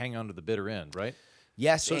could just hang on to the bitter end, right?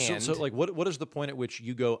 Yes, so like, what is the point at which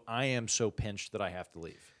you go, I am so pinched that I have to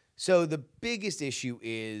leave? So the biggest issue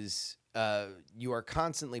is you are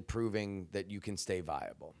constantly proving that you can stay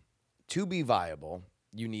viable. To be viable,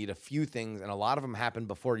 you need a few things, and a lot of them happen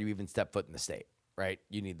before you even step foot in the state, right?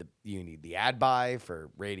 You need the ad buy for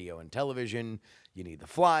radio and television. You need the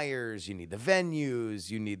flyers. You need the venues.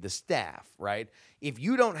 You need the staff, right? If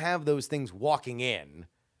you don't have those things walking in,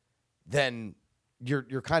 then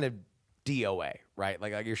you're kind of DOA, right?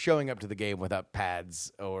 Like you're showing up to the game without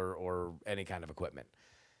pads or any kind of equipment.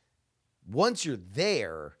 Once you're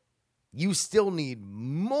there, you still need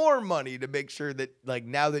more money to make sure that, like,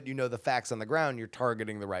 now that you know the facts on the ground, you're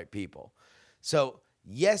targeting the right people. So,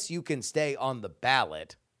 yes, you can stay on the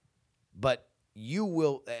ballot, but you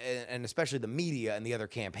will, and especially the media and the other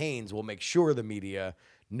campaigns will make sure the media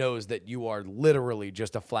knows that you are literally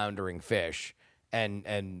just a floundering fish,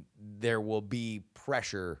 and there will be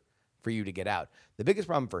pressure for you to get out. The biggest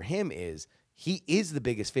problem for him is he is the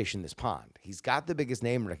biggest fish in this pond. He's got the biggest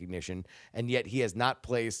name recognition, and yet he has not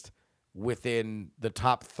placed within the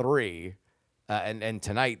top 3, and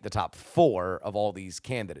tonight the top 4 of all these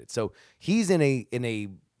candidates. So he's in a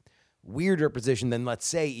weirder position than, let's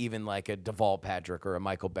say, even like a Deval Patrick or a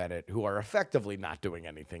Michael Bennett, who are effectively not doing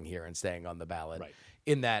anything here and staying on the ballot. Right.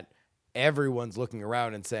 In that everyone's looking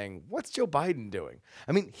around and saying, "What's Joe Biden doing?"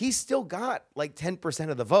 I mean, he's still got like 10%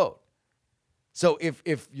 of the vote. So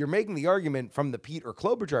if you're making the argument from the Pete or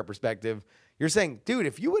Klobuchar perspective, you're saying, dude,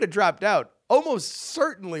 if you would have dropped out, almost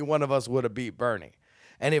certainly one of us would have beat Bernie.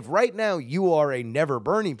 And if right now you are a never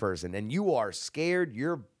Bernie person and you are scared,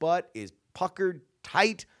 your butt is puckered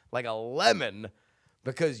tight like a lemon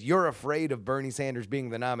because you're afraid of Bernie Sanders being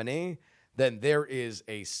the nominee, then there is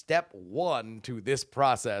a step 1 to this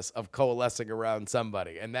process of coalescing around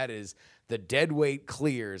somebody. And that is the dead weight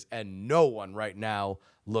clears, and no one right now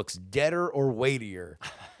looks deader or weightier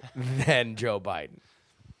than Joe Biden.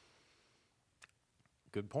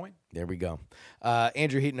 Good point. There we go.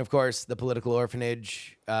 Andrew Heaton, of course, the political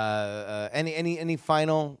orphanage. Any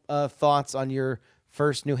final thoughts on your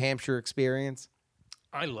first New Hampshire experience?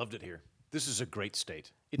 I loved it here. This is a great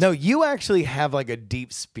state. No, you actually have like a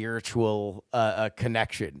deep spiritual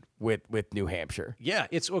connection with New Hampshire. Yeah,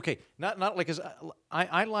 it's okay. Not like as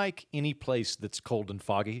I like any place that's cold and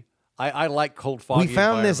foggy. I like cold, foggy. We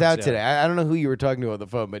found this out environments, today. I don't know who you were talking to on the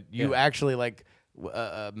phone, but you actually like.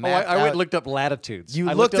 I went and looked up latitudes. You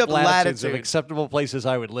I looked up latitudes of latitudes. acceptable places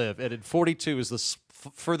I would live, and in 42 is the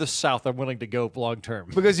furthest south I'm willing to go long term.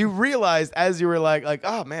 Because you realized as you were like,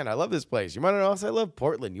 oh man, I love this place. You want to know else I love?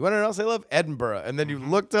 Portland. You want to know else I love? Edinburgh. And then you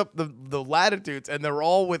looked up the latitudes, and they're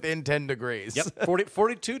all within 10 degrees. Yep,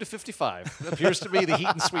 42 to 55 appears to be the heat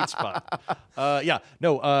and sweet spot.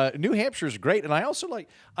 New Hampshire is great, and I also like.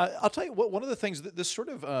 I'll tell you what. One of the things that this sort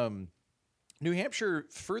of New Hampshire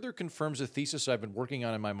further confirms a thesis I've been working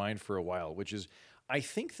on in my mind for a while, which is I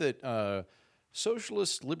think that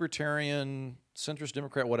socialist, libertarian, centrist,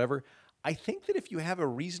 Democrat, whatever, I think that if you have a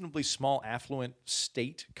reasonably small, affluent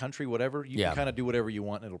state, country, whatever, you can kind of do whatever you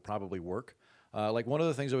want and it'll probably work. Like one of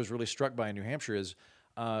the things I was really struck by in New Hampshire is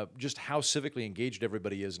just how civically engaged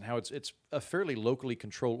everybody is and how it's a fairly locally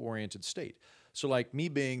control-oriented state. So like me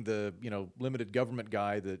being the limited government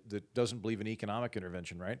guy that doesn't believe in economic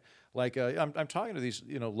intervention, right? Like I'm talking to these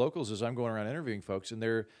locals as I'm going around interviewing folks, and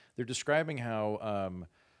they're describing how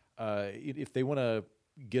if they want to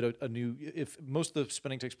get a new, if most of the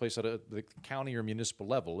spending takes place at the county or municipal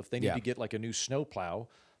level, if they need to get like a new snowplow,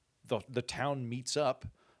 the town meets up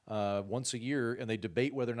once a year and they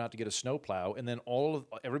debate whether or not to get a snowplow, and then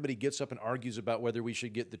everybody gets up and argues about whether we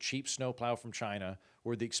should get the cheap snowplow from China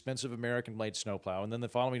or the expensive American-made snowplow, and then the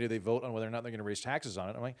following day they vote on whether or not they're going to raise taxes on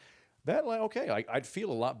it. I'm like, That I'd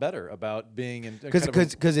feel a lot better about being in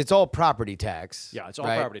because it's all property tax. Yeah, it's all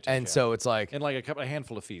right? property tax, and so it's like and like a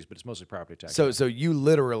handful of fees, but it's mostly property tax. So you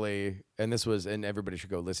literally, and everybody should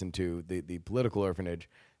go listen to the political orphanage.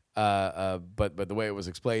 But the way it was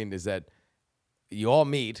explained is that you all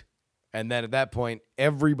meet, and then at that point,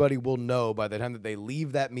 everybody will know by the time that they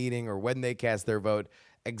leave that meeting or when they cast their vote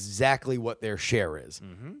exactly what their share is.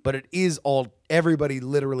 But it is all everybody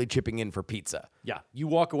literally chipping in for pizza. Yeah, you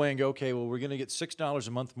walk away and go, okay, well, we're going to get $6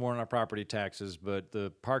 a month more on our property taxes, but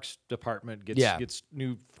the Parks Department gets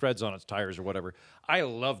new threads on its tires or whatever. I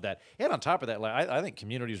love that. And on top of that, I think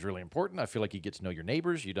community is really important. I feel like you get to know your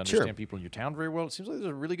neighbors. You'd understand people in your town very well. It seems like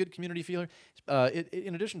there's a really good community feeling.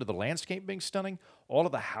 In addition to the landscape being stunning, all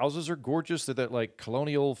of the houses are gorgeous. They're that like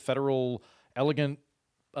colonial, federal, elegant,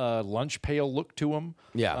 lunch pail look to them.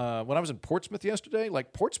 Yeah. When I was in Portsmouth yesterday,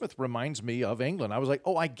 like Portsmouth reminds me of England. I was like,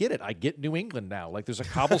 oh, I get it. I get New England now. Like there's a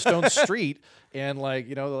cobblestone street and like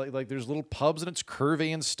there's little pubs and it's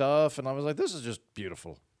curvy and stuff. And I was like, this is just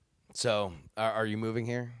beautiful. So are you moving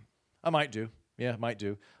here? I might do. Yeah, might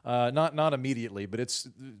do. Not immediately, but it's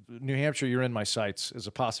New Hampshire. You're in my sights as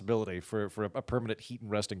a possibility for a permanent Heaton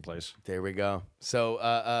resting place. There we go.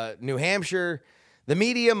 So New Hampshire. The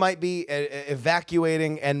media might be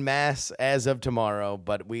evacuating en masse as of tomorrow,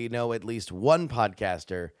 but we know at least one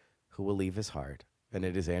podcaster who will leave his heart, and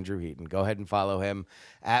it is Andrew Heaton. Go ahead and follow him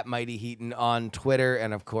at Mighty Heaton on Twitter,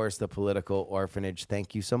 and of course, the Political Orphanage.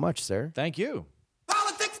 Thank you so much, sir. Thank you.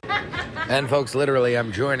 Politics. And folks, literally,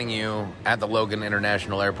 I'm joining you at the Logan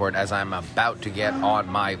International Airport as I'm about to get on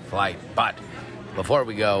my flight. But before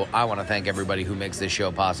we go, I want to thank everybody who makes this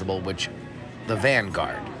show possible, which the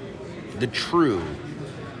Vanguard, the true,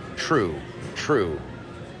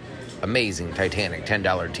 amazing Titanic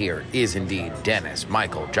 $10 tier is indeed Dennis,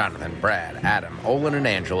 Michael, Jonathan, Brad, Adam, Olin and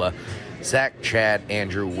Angela, Zach, Chad,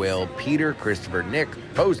 Andrew, Will, Peter, Christopher, Nick,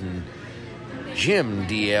 Posen, Jim,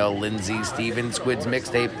 DL, Lindsay, Steven, Squids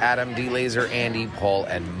Mixtape, Adam, D-Laser, Andy, Paul,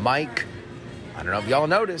 and Mike. I don't know if y'all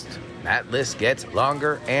noticed, that list gets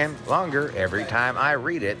longer and longer every time I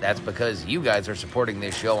read it. That's because you guys are supporting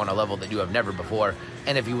this show on a level that you have never before.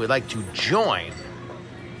 And if you would like to join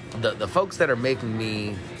the folks that are making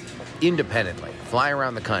me independently fly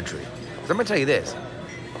around the country, because I'm going to tell you this,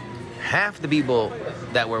 half the people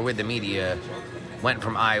that were with the media went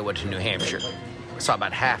from Iowa to New Hampshire. I saw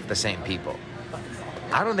about half the same people.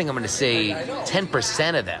 I don't think I'm going to see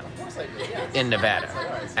 10% of them in Nevada.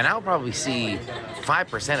 And I'll probably see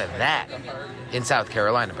 5% of that in South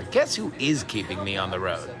Carolina. But guess who is keeping me on the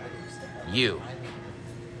road? You.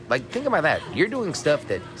 Like, think about that. You're doing stuff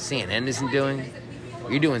that CNN isn't doing.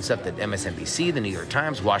 You're doing stuff that MSNBC, the New York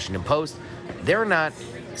Times, Washington Post, they're not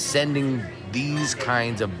sending these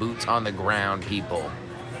kinds of boots on the ground people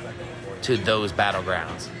to those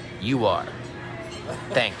battlegrounds. You are.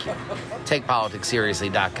 Thank you.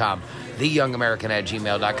 TakePoliticsSeriously.com.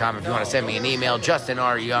 TheYoungAmerican@gmail.com. If you want to send me an email, Justin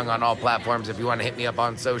R. Young on all platforms. If you want to hit me up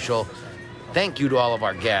on social. Thank you to all of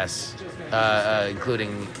our guests,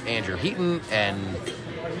 including Andrew Heaton and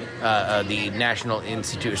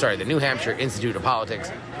the New Hampshire Institute of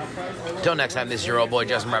Politics. Until next time, this is your old boy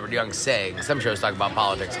Justin Robert Young saying some shows talk about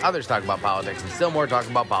politics, others talk about politics, and still more talk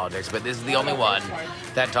about politics, but this is the only one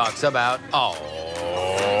that talks about all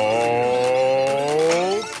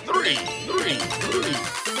three.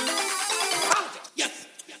 Politics. Yes.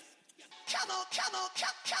 Come on.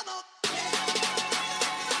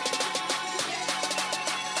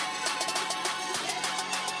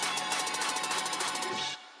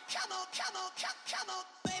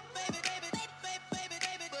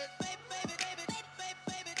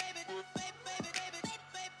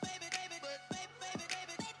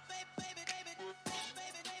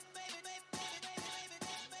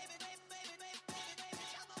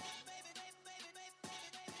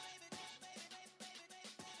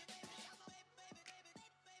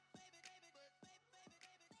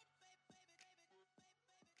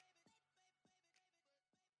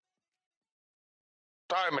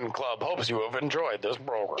 Diamond Club hopes you have enjoyed this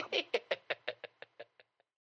program.